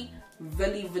really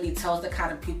tells the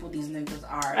kind of people these niggas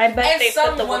are. I bet they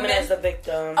put the woman as the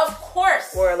victim. Of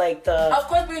course. Or like Of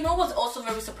course, but you know what's also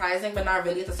very surprising, but not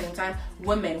really at the same time?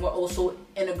 Women were also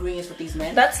in agreement with these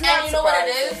men. That's not and you know what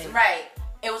it is? Right.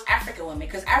 It was African women.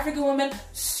 Because African women,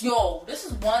 this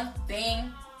is one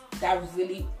thing that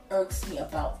really irks me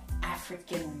about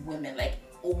African women. Like,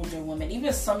 older women.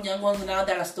 Even some young ones now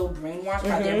that are still brainwashed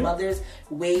by their mother's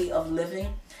way of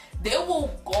living. They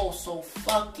will go so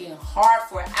fucking hard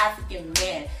for an African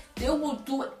man. They will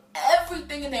do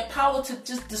everything in their power to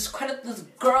just discredit this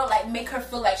girl, like make her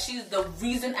feel like she's the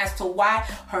reason as to why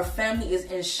her family is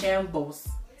in shambles.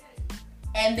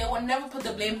 And they will never put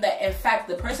the blame that, in fact,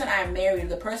 the person I married,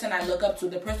 the person I look up to,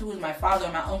 the person who's my father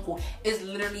and my uncle is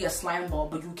literally a slime ball.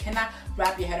 But you cannot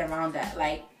wrap your head around that.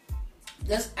 Like,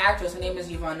 this actress, her name is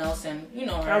Yvonne Nelson. You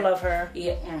know her. I love her.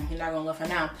 Yeah, you're not gonna love her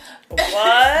now. What?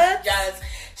 Yes.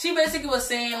 She basically was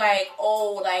saying like,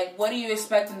 what do you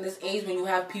expect in this age when you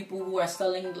have people who are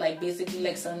selling, like, basically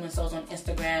like selling themselves on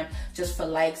Instagram just for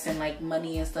likes and like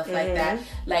money and stuff like that.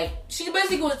 Like, she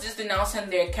basically was just denouncing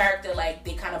their character, like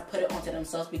they kind of put it onto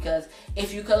themselves, because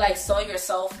if you could like sell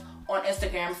yourself on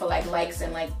Instagram for like likes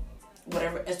and like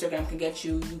whatever Instagram can get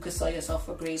you, you could sell yourself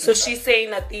for grades. So she's saying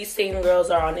that these same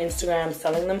girls are on Instagram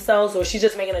selling themselves, or she's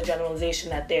just making a generalization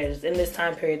that there's, in this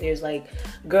time period, there's like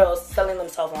girls selling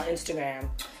themselves on Instagram.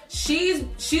 She's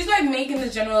like making the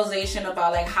generalization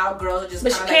about like how girls are just.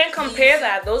 But she can't compare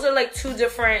that. Those are like two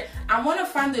different. I want to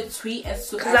find the tweet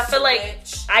because I feel like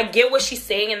I get what she's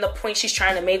saying and the point she's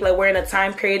trying to make. Like, we're in a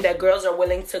time period that girls are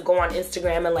willing to go on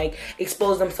Instagram and like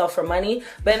expose themselves for money.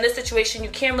 But in this situation,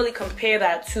 you can't really compare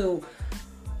that to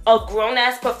a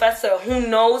grown-ass professor who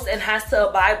knows and has to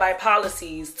abide by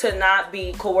policies to not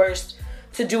be coerced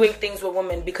to doing things with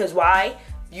women. Because why?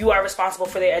 You are responsible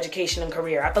for their education and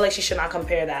career. I feel like she should not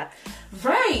compare that.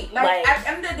 Right. Like at the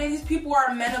end of the day, these people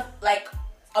are men of like.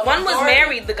 One was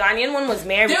married. The Ghanaian one was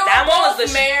married. That one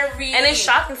was married. And it's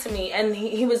shocking to me. And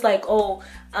he was like,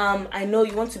 I know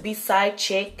you want to be side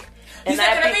chick. And he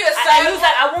was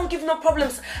like, I won't give no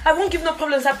problems. I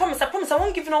promise. I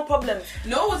won't give no problems.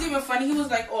 No, it was even funny. He was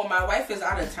like, my wife is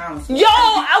out of town. So yo,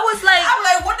 I'm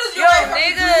like, what does your wife have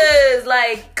niggas, to do?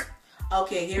 Like.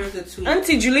 Okay, here's the tweet.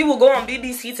 Auntie Julie will go on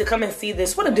BBC to come and see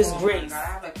this. What a disgrace. I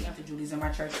have like Auntie Julie's in my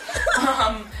church.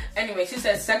 Anyway, she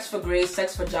said, sex for grades,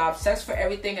 sex for jobs, sex for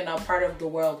everything in our part of the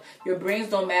world. Your brains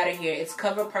don't matter here. It's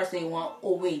covered parts that you want.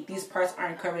 Oh wait, these parts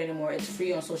aren't covered anymore. It's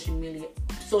free on social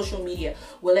media.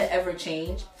 Will it ever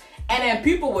change? And then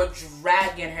people were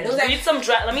dragging her. Like,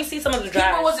 let me see some of the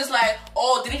drag. People was just like,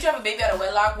 didn't you have a baby out of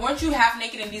wedlock? Weren't you half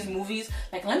naked in these movies?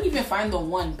 Like, let me even find the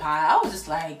one pie. I was just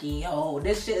like, yo,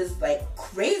 this shit is like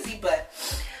crazy, but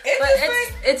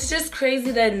it's just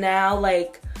crazy that now,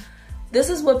 like, this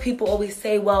is what people always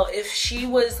say. Well, if she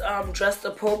was dressed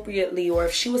appropriately, or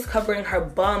if she was covering her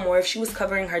bum, or if she was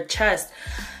covering her chest.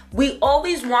 We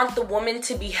always want the woman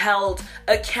to be held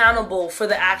accountable for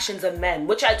the actions of men,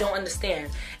 which I don't understand.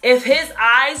 If his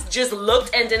eyes just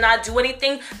looked and did not do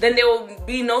anything, then there will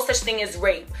be no such thing as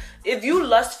rape. If you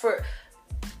lust for...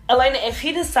 Elena, if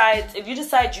you decide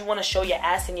you want to show your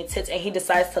ass and your tits and he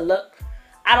decides to look,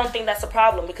 I don't think that's a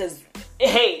problem, because...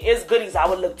 Hey, it's goodies, I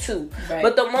would look too. Right.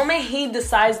 But the moment he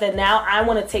decides that now I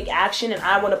want to take action and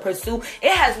I want to pursue,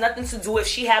 it has nothing to do if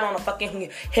she had on a fucking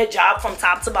hijab from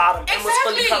top to bottom and was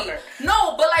fully covered.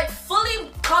 No, but like fully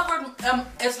covered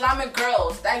Islamic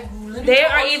girls, like they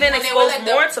are even exposed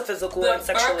more to physical and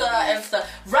sexual abuse and stuff.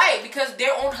 Right, because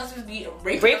their own husbands be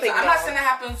raping them. I'm not saying it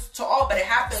happens to all, but it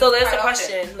happens. So there's a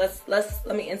question.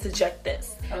 Let me interject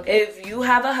this. Okay. If you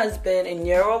have a husband and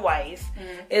you're a wife,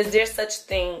 is there such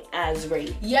thing as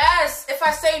rape? Yes. If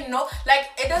I say no, like,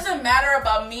 it doesn't matter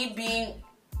about me being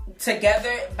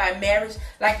together by marriage.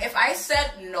 Like, if I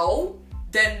said no,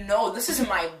 then no. This is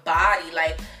my body.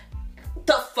 Like,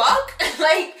 the fuck?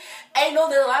 Like, I know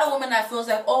there's a lot of women that feels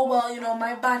like,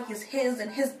 my body is his and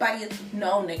his body is...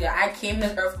 No, nigga, I came to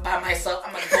this earth by myself.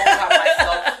 I'm gonna go by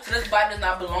myself. So this body does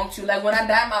not belong to you. Like, when I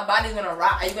die, my body's gonna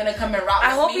rot. Are you gonna come and rot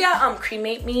with me? I hope y'all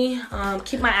cremate me.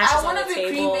 Keep my ashes on the table.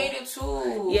 I want to be cremated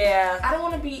too. Yeah. I don't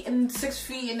want to be in 6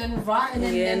 feet and then rot and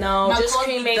then... Yeah, no, just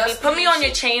cremate me. Put me on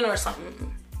your chain or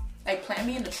something. Like, plant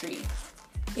me in the tree.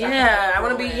 Yeah, I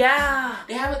want to be. Yeah.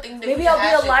 They have a thing. Maybe I'll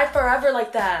be alive forever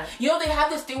like that. Yo, they have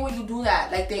this thing where you do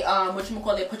that. Like they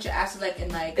they put your asses like in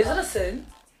like. Is it a sin?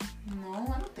 No,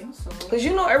 I don't think so. Cause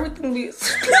you know everything be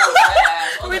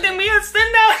everything be a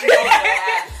sin now.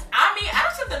 I mean, I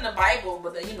don't see that in the Bible,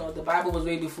 but the Bible was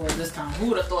way before this time. Who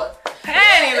would have thought?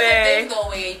 Anyway, there's no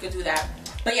way you could do that.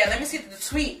 But yeah, let me see the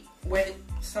tweet where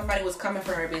somebody was coming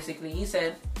for her. Basically, he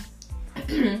said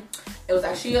it was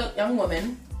actually a young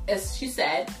woman. As she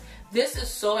said, "This is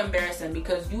so embarrassing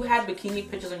because you had bikini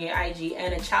pictures on your IG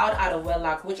and a child out of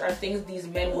wedlock, which are things these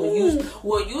men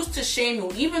will use to shame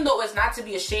you, even though it's not to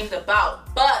be ashamed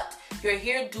about. But you're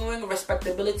here doing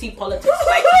respectability politics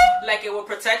like it will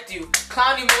protect you."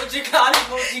 Clown emoji, clown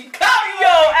emoji, clown emoji.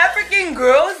 Yo, African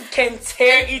girls can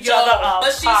tear each other up.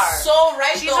 But she's so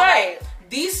right. She's right. Like,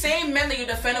 these same men that you're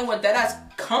defending with that has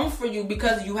come for you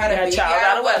because you had a baby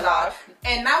out of wedlock.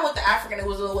 And not with the African, it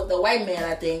was with the white man,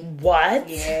 I think. What?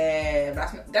 Yeah,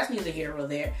 that's neither here nor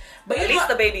there. But at least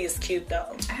the baby is cute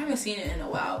though. I haven't seen it in a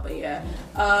while, but yeah.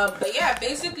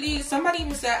 Basically, somebody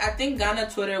even said, I think Ghana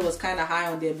Twitter was kind of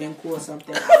high on their Benku or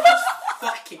something. I'm just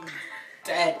fucking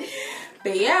dead.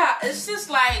 But yeah, it's just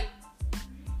like,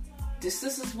 this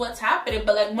is what's happening.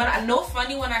 But like, when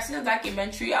I seen the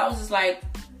documentary, I was just like,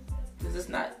 is this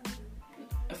not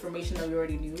information that we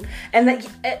already knew? And I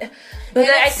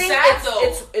think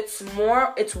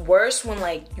it's worse when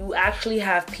like you actually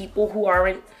have people who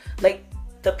aren't like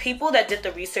the people that did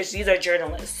the research. These are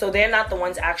journalists, so they're not the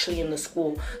ones actually in the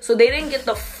school, so they didn't get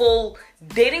to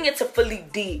fully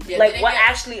deep what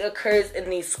actually occurs in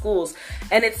these schools.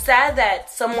 And it's sad that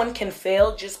someone can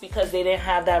fail just because they didn't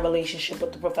have that relationship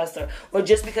with the professor, or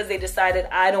just because they decided,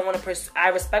 I don't want to I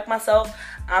respect myself,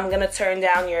 I'm gonna turn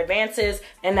down your advances,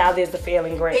 and now there's the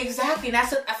failing grade. Exactly. And I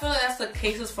feel like that's the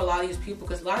cases for a lot of these people,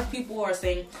 because a lot of people are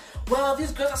saying, well,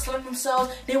 these girls are slumming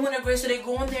themselves, they want a grade, so they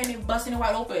go in there and they're busting it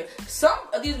wide open. Some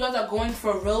of these girls are going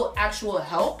for real actual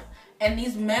help, and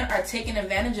these men are taking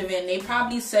advantage of it, and they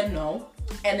probably said no.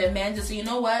 And the man just said, you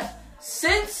know what?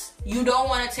 Since you don't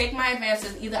want to take my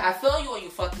advances, either I fail you or you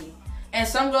fuck me. And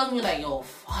some girls be like, yo,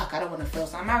 fuck, I don't want to fail,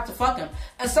 so I'm going to have to fuck him.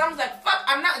 And some's like, fuck,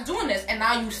 I'm not doing this. And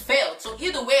now you failed. So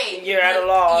either way, you're at a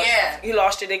loss. Yeah. You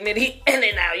lost your dignity, and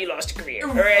then now you lost your career.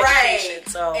 Right. Education,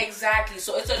 so. Exactly.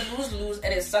 So it's a lose-lose,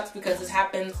 and it sucks because this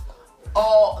happens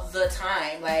all the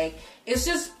time. Like, it's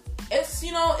just, it's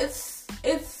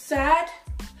sad.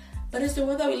 But it's the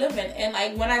world that we live in. And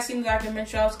like, when I seen the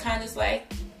documentary, I was kind of just like,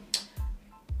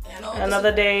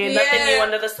 another day, nothing new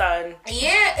under the sun.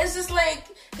 Yeah, it's just like,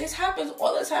 this happens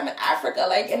all the time in Africa.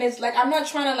 Like, and it's like, I'm not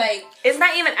trying to like... It's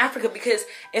not even Africa, because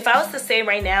if I was to say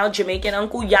right now, Jamaican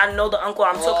uncle, y'all know the uncle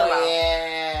I'm talking about.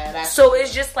 Yeah. So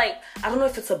it's just like, I don't know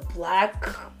if it's a black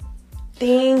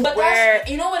thing, but where,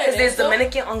 you know what it is, there's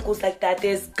Dominican uncles like that,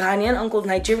 there's Ghanaian uncles,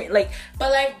 Nigerian, like,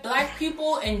 but like black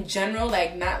people in general,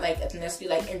 like not like ethnicity,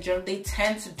 like in general, they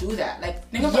tend to do that. Like,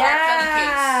 think of the R. Kelly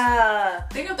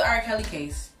case. Think of the R. Kelly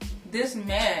case. This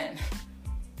man,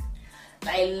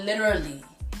 like, literally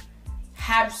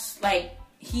has like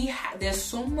there's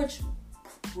so much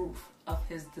proof of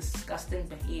his disgusting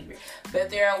behavior, but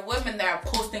there are women that are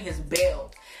posting his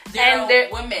bail. There are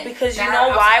women, because you know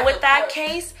why with that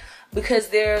case. Because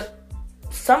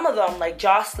some of them, like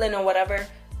Jocelyn or whatever,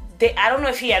 I don't know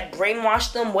if he had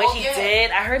brainwashed them, he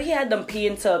did. I heard he had them pee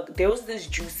into, there was this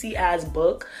juicy ass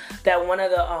book that one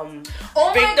of the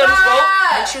victims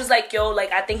wrote. And she was like, yo,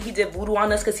 like, I think he did voodoo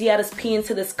on us because he had us pee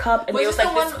into this cup. And there was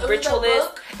like this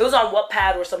ritualist. It was on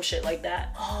Wattpad or some shit like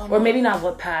that. Oh, no. Or maybe not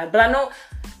Wattpad. But I know,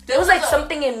 there was like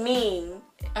something in me.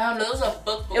 I don't know, it was a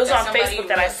book. It was on Facebook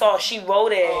that I saw. She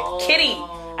wrote it. Kitty.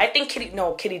 I think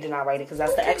Kitty did not write it because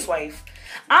that's the ex-wife.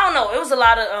 I don't know. It was a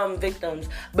lot of victims.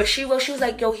 But she was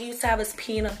like, yo, he used to have us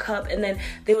pee in a cup. And then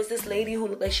there was this lady who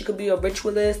looked like she could be a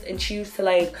ritualist. And she used to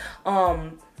like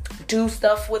do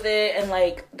stuff with it. And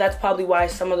like, that's probably why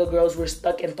some of the girls were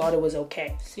stuck and thought it was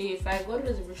okay. See, if I go to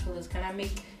this ritualist, can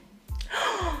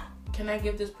I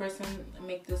give this person,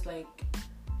 make this like,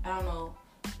 I don't know,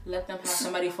 let them have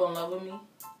somebody fall in love with me?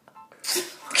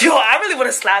 Yo, I really would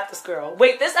have slapped this girl.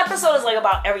 Wait, this episode is like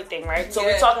about everything, right? So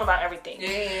we're talking about everything.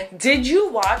 Yeah. Did you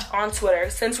watch on Twitter,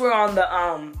 since we're on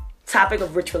the topic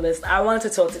of ritualists, I wanted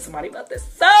to talk to somebody about this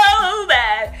so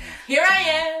bad. Here I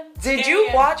am. Did you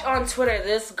watch on Twitter,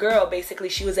 this girl, basically,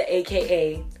 she was an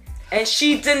AKA, and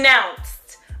she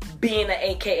denounced being an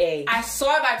AKA. I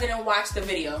saw it, but I didn't watch the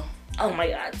video. Oh my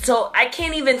god. So I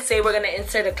can't even say we're gonna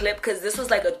insert a clip because this was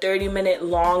like a 30-minute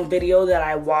long video that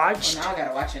I watched. Oh, now I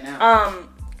gotta watch it now.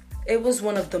 It was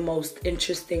one of the most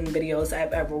interesting videos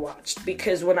I've ever watched,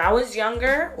 because when I was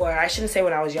younger, or I shouldn't say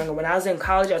when I was younger, when I was in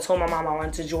college, I told my mom I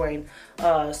wanted to join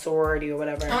a sorority or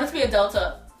whatever. I wanted to be a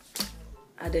Delta.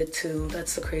 I did too.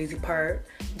 That's the crazy part.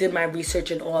 Did my research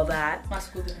and all that. My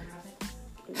school didn't have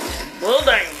it. Well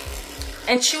done.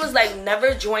 And she was like,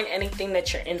 never join anything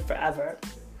that you're in forever.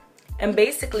 And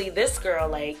basically this girl,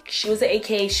 like, she was an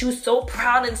AKA. She was so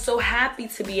proud and so happy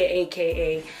to be an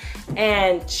AKA.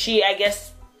 And she, I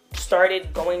guess,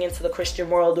 started going into the Christian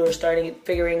world, or started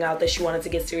figuring out that she wanted to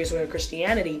get serious with her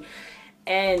Christianity.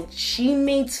 And she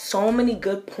made so many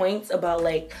good points about,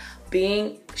 like,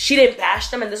 she didn't bash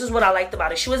them, and this is what I liked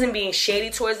about it. She wasn't being shady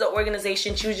towards the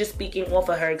organization. She was just speaking off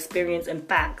of her experience and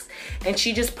facts. And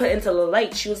she just put into the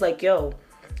light, she was like, yo,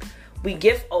 we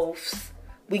give oaths,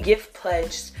 we give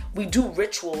pledges, we do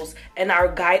rituals, and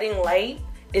our guiding light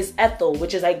is Ethel,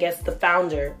 which is, I guess, the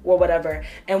founder or whatever.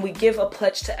 And we give a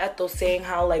pledge to Ethel saying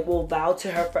how, like, we'll vow to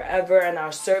her forever and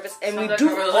our service. And we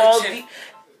do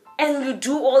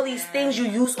all these things. You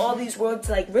use all these words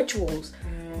like rituals,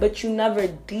 but you never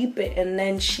deep it. And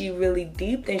then she really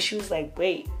deeped, and she was like,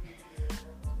 wait,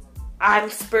 I'm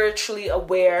spiritually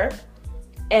aware,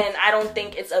 and I don't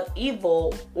think it's of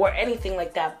evil or anything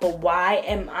like that, but why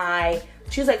am I...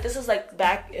 She was like, this is like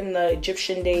back in the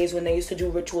Egyptian days when they used to do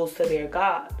rituals to their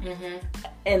god.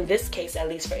 In this case, at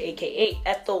least for AKA,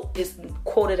 Ethel is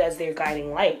quoted as their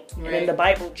guiding light. Right. And in the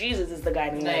Bible, Jesus is the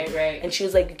guiding light. Right. And she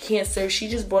was like, you can't serve. She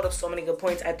just brought up so many good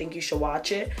points. I think you should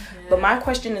watch it. Yeah. But my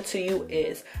question to you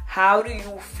is, how do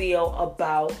you feel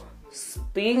about,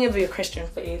 being of your Christian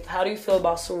faith, how do you feel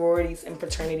about sororities and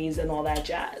fraternities and all that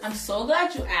jazz? I'm so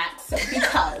glad you asked,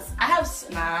 because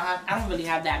I don't really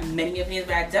have that many opinions,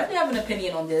 but I definitely have an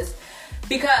opinion on this,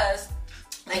 because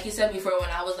like you said before, when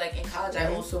I was like in college,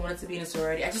 I also wanted to be in a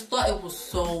sorority. I just thought it was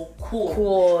so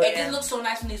cool. It just looked so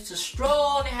nice when they used to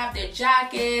stroll and they have their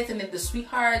jackets and then the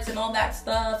sweethearts and all that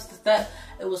stuff.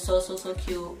 It was so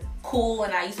cute, cool,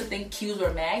 and I used to think Qs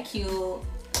were mad cute.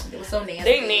 It was so nasty.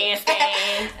 They nasty.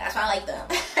 That's why I like them.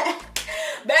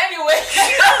 But anyway.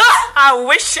 I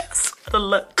wish I saw the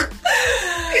look.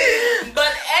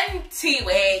 But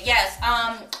anyway, yes.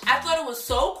 I thought it was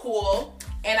so cool,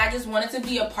 and I just wanted to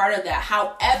be a part of that.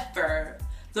 However,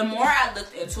 the more I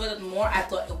looked into it, the more I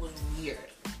thought it was weird.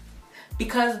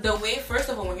 Because the way, first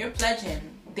of all, when you're pledging,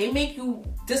 they make you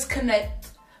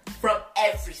disconnect from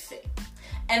everything.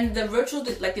 And the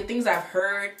rituals, like the things I've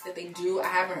heard that they do, I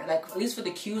haven't, like, at least for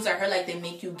the Qs, I heard like they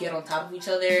make you get on top of each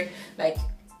other, like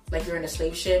you're in a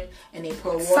slave ship, and they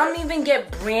pour water. Some even get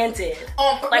branded,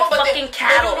 like fucking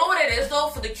cattle. But you know what it is though?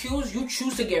 For the Qs, you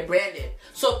choose to get branded.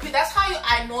 So that's how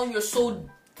I know you're so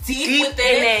deep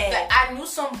within it. Like, I knew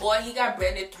some boy, he got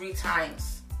branded 3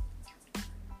 times.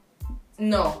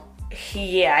 No.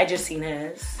 Yeah, I just seen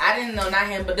his. I didn't know, not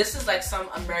him, but this is like some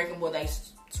American boy that used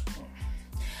to...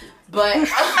 But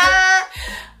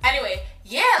anyway,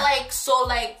 yeah, like, so,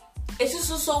 like, it's just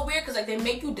so weird, because, like, they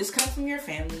make you disconnect from your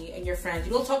family and your friends.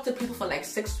 You don't talk to people for, like,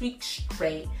 6 weeks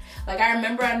straight. Like, I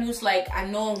remember I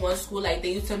know in one school, like,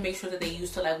 they used to make sure that they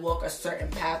used to, like, walk a certain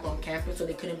path on campus so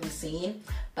they couldn't be seen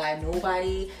by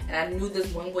nobody. And I knew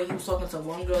this one boy, he was talking to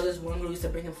one girl. This one girl used to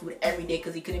bring him food every day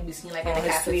because he couldn't be seen, like, in the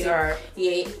cafeteria.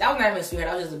 Yeah, that was not even a sweetheart.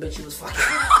 That was just a bitch she was fucking.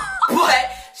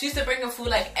 But she used to bring him food,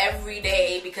 like, every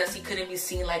day because he couldn't be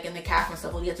seen, like, in the cafe and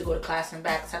stuff. Well, he had to go to class and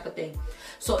back, type of thing.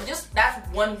 So just, that's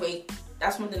one way.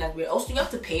 That's one thing that's weird. Also, you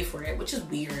have to pay for it, which is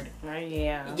weird.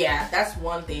 Yeah. Yeah, that's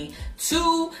one thing.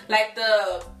 2, like,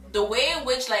 the way in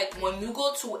which, like, when you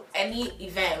go to any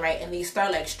event, right, and they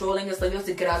start, like, strolling and stuff, you have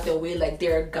to get out their way, like,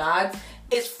 they're gods,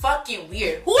 it's fucking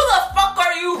weird. Who the fuck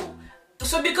are you?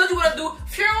 So because you want to do and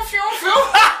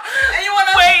you want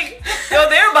to... Wait, yo,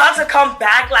 they're about to come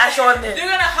backlash on this. They're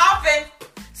going to hop in.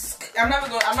 I'm not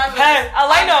gonna. Hey,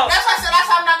 I know. That's why I said. That's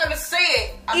why I'm not gonna say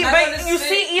it. But you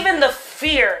see, even the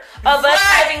fear of us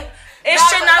having it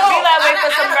should not be that way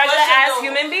for some regular ass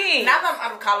human beings. Now that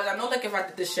I'm out of college, I know, like, if I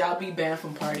did this shit, I'll be banned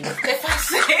from partying. If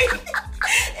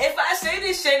I say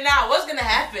this shit now, what's gonna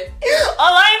happen?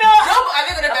 All I know. No, are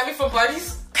they gonna ban me from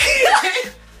parties?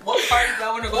 What party do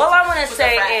I want to go to? All I want to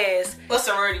say is, what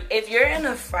sorority? If you're in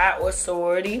a frat or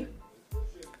sorority,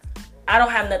 I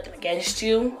don't have nothing against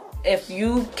you. If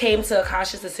you came to a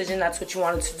conscious decision, that's what you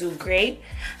wanted to do, great.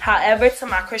 However, to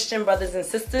my Christian brothers and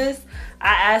sisters,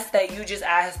 I ask that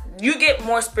you get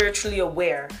more spiritually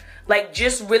aware. Like,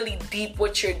 just really deep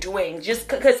what you're doing. Just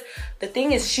because the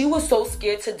thing is, she was so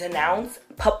scared to denounce,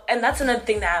 and that's another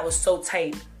thing that I was so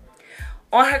tight.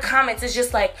 on her comments, it's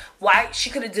just like, why she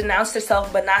could have denounced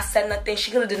herself but not said nothing.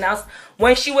 She could have denounced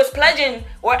when she was pledging,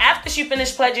 or after she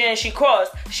finished pledging and she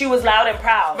crossed, she was loud and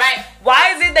proud. Right.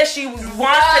 Why is it that she wants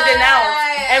to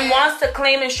denounce and wants to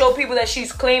claim and show people that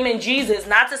she's claiming Jesus?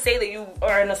 Not to say that you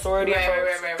are in a sorority or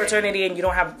fraternity and you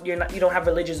don't have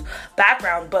religious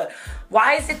background, but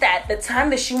why is it that the time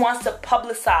that she wants to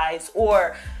publicize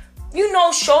or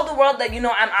show the world that,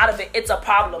 I'm out of it, it's a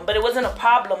problem. But it wasn't a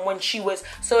problem when she was.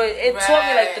 So it taught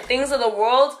me, like, the things of the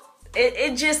world,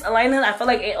 it just, Elena, I feel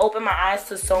like it opened my eyes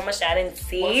to so much that I didn't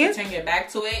see. Once you turn your back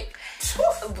to it.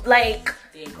 Like,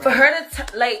 for her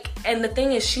to, and the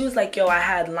thing is, she was like, yo, I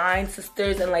had line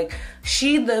sisters. And, like,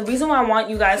 the reason why I want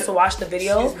you guys to watch the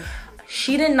video,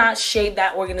 she did not shape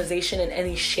that organization in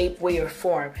any shape, way, or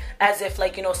form. As if,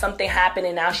 like, something happened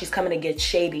and now she's coming to get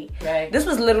shady. Right. This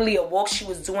was literally a walk she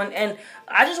was doing. And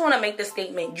I just want to make this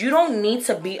statement. You don't need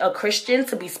to be a Christian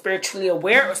to be spiritually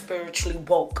aware or spiritually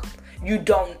woke. You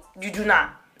do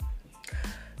not.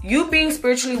 You being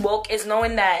spiritually woke is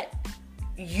knowing that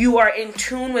you are in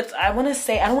tune with, I don't want to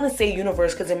say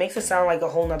universe because it makes it sound like a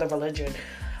whole nother religion.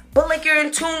 But, like, you're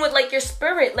in tune with, like, your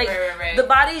spirit. Like, the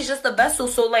body is just a vessel.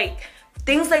 So, like,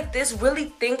 things like this,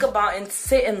 really think about and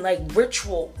sit in, like,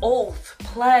 ritual, oath,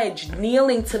 pledge,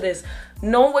 kneeling to this.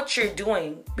 Know what you're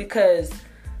doing, because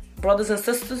brothers and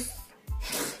sisters,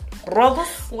 why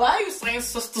are you saying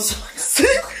sisters?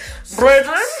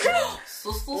 Brethren,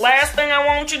 last thing I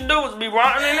want you to do is be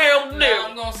rotten in hell. No,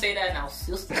 I'm gonna say that now,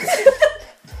 sisters.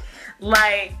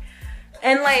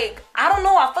 I don't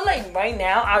know, I feel like right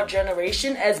now, our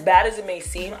generation, as bad as it may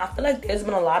seem, I feel like there's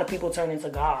been a lot of people turning to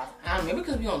God. Maybe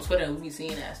because we on Twitter and we be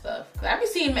seeing that stuff. Cause I be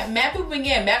seeing mad people been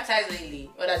getting baptized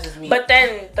lately. Or that's just me. But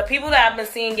then, the people that I've been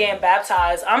seeing getting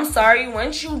baptized, I'm sorry,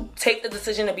 once you take the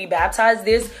decision to be baptized,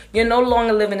 you're no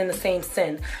longer living in the same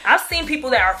sin. I've seen people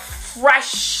that are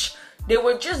fresh. They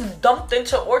were just dumped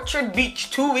into Orchard Beach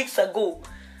 2 weeks ago.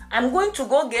 I'm going to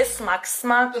go get smack.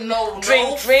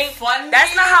 Drink. Funny.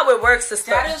 That's not how it works,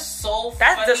 sister. That is so funny.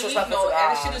 That's disrespectful. No,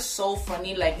 that shit is so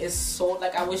funny. Like, it's so,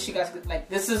 like, I wish you guys could, like,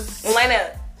 this is...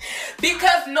 Lena.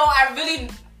 Because, no, I really...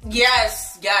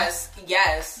 Yes. That's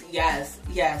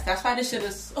why this shit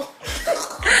is so...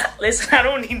 Listen, I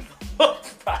don't need no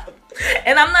problem.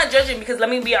 And I'm not judging, because let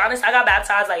me be honest, I got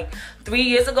baptized like 3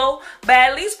 years ago. But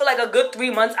at least for like a good 3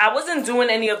 months, I wasn't doing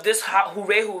any of this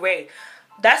hooray.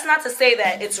 That's not to say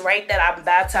that it's right that I'm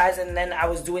baptized and then I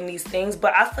was doing these things.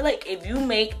 But I feel like if you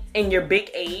make, in your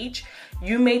big age,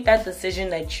 you make that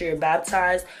decision that you're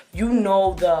baptized, you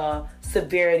know the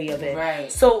severity of it.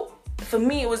 Right. So for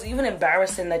me, it was even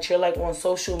embarrassing that you're like on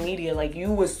social media, like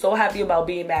you was so happy about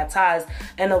being baptized,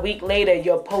 and a week later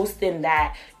you're posting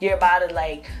that you're about to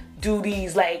like do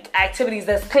these like activities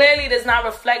that clearly does not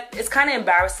reflect. It's kind of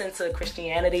embarrassing to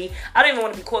Christianity. I don't even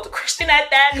want to be called a Christian at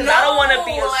that, because I don't want to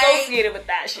be associated with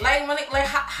that shit. Damn,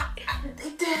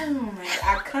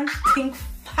 I can't think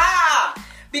how.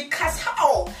 Because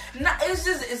how? No,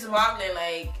 it's wobbling,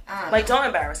 like don't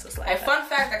embarrass us like fun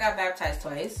fact, I got baptized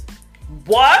twice.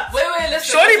 What? Wait,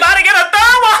 listen. Shorty about to get a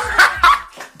third one.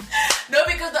 No,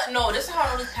 because this is how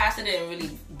I know this pastor didn't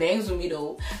really bangs with me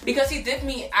though. Because he did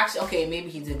me, actually, okay, maybe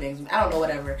he did bangs with me. I don't know,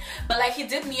 whatever. But like he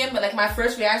did me in, but like my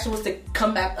first reaction was to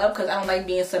come back up because I don't like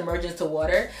being submerged into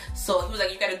water. So he was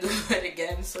like, you gotta do it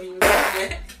again. So he was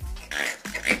like,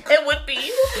 it would be.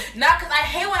 Nah, because I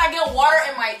hate when I get water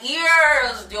in my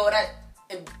ears. Yo,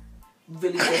 it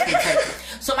really gets me tight.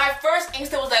 So my first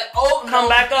instinct was like, oh, come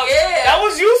back up. Yeah. That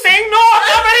was you saying, no, I'm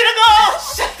not ready to go.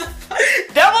 Shut the fuck.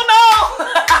 Devil, no.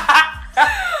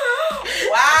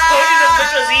 Wow. This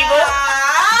bitch was evil.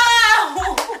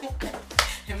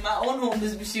 In my own home,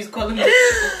 this bitch, she's calling me.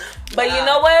 But you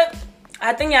know what?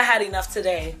 I think I had enough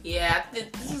today. Yeah,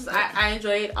 I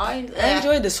enjoyed. I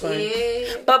enjoyed this one.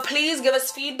 Yeah. But please give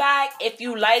us feedback if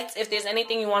you liked. If there's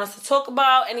anything you want us to talk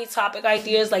about, any topic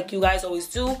ideas, like you guys always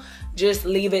do, just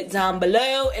leave it down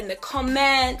below in the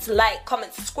comments. Like,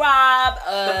 comment, subscribe.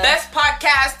 The best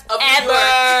podcast of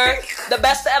ever. The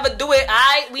best to ever do it. All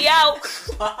right, we out.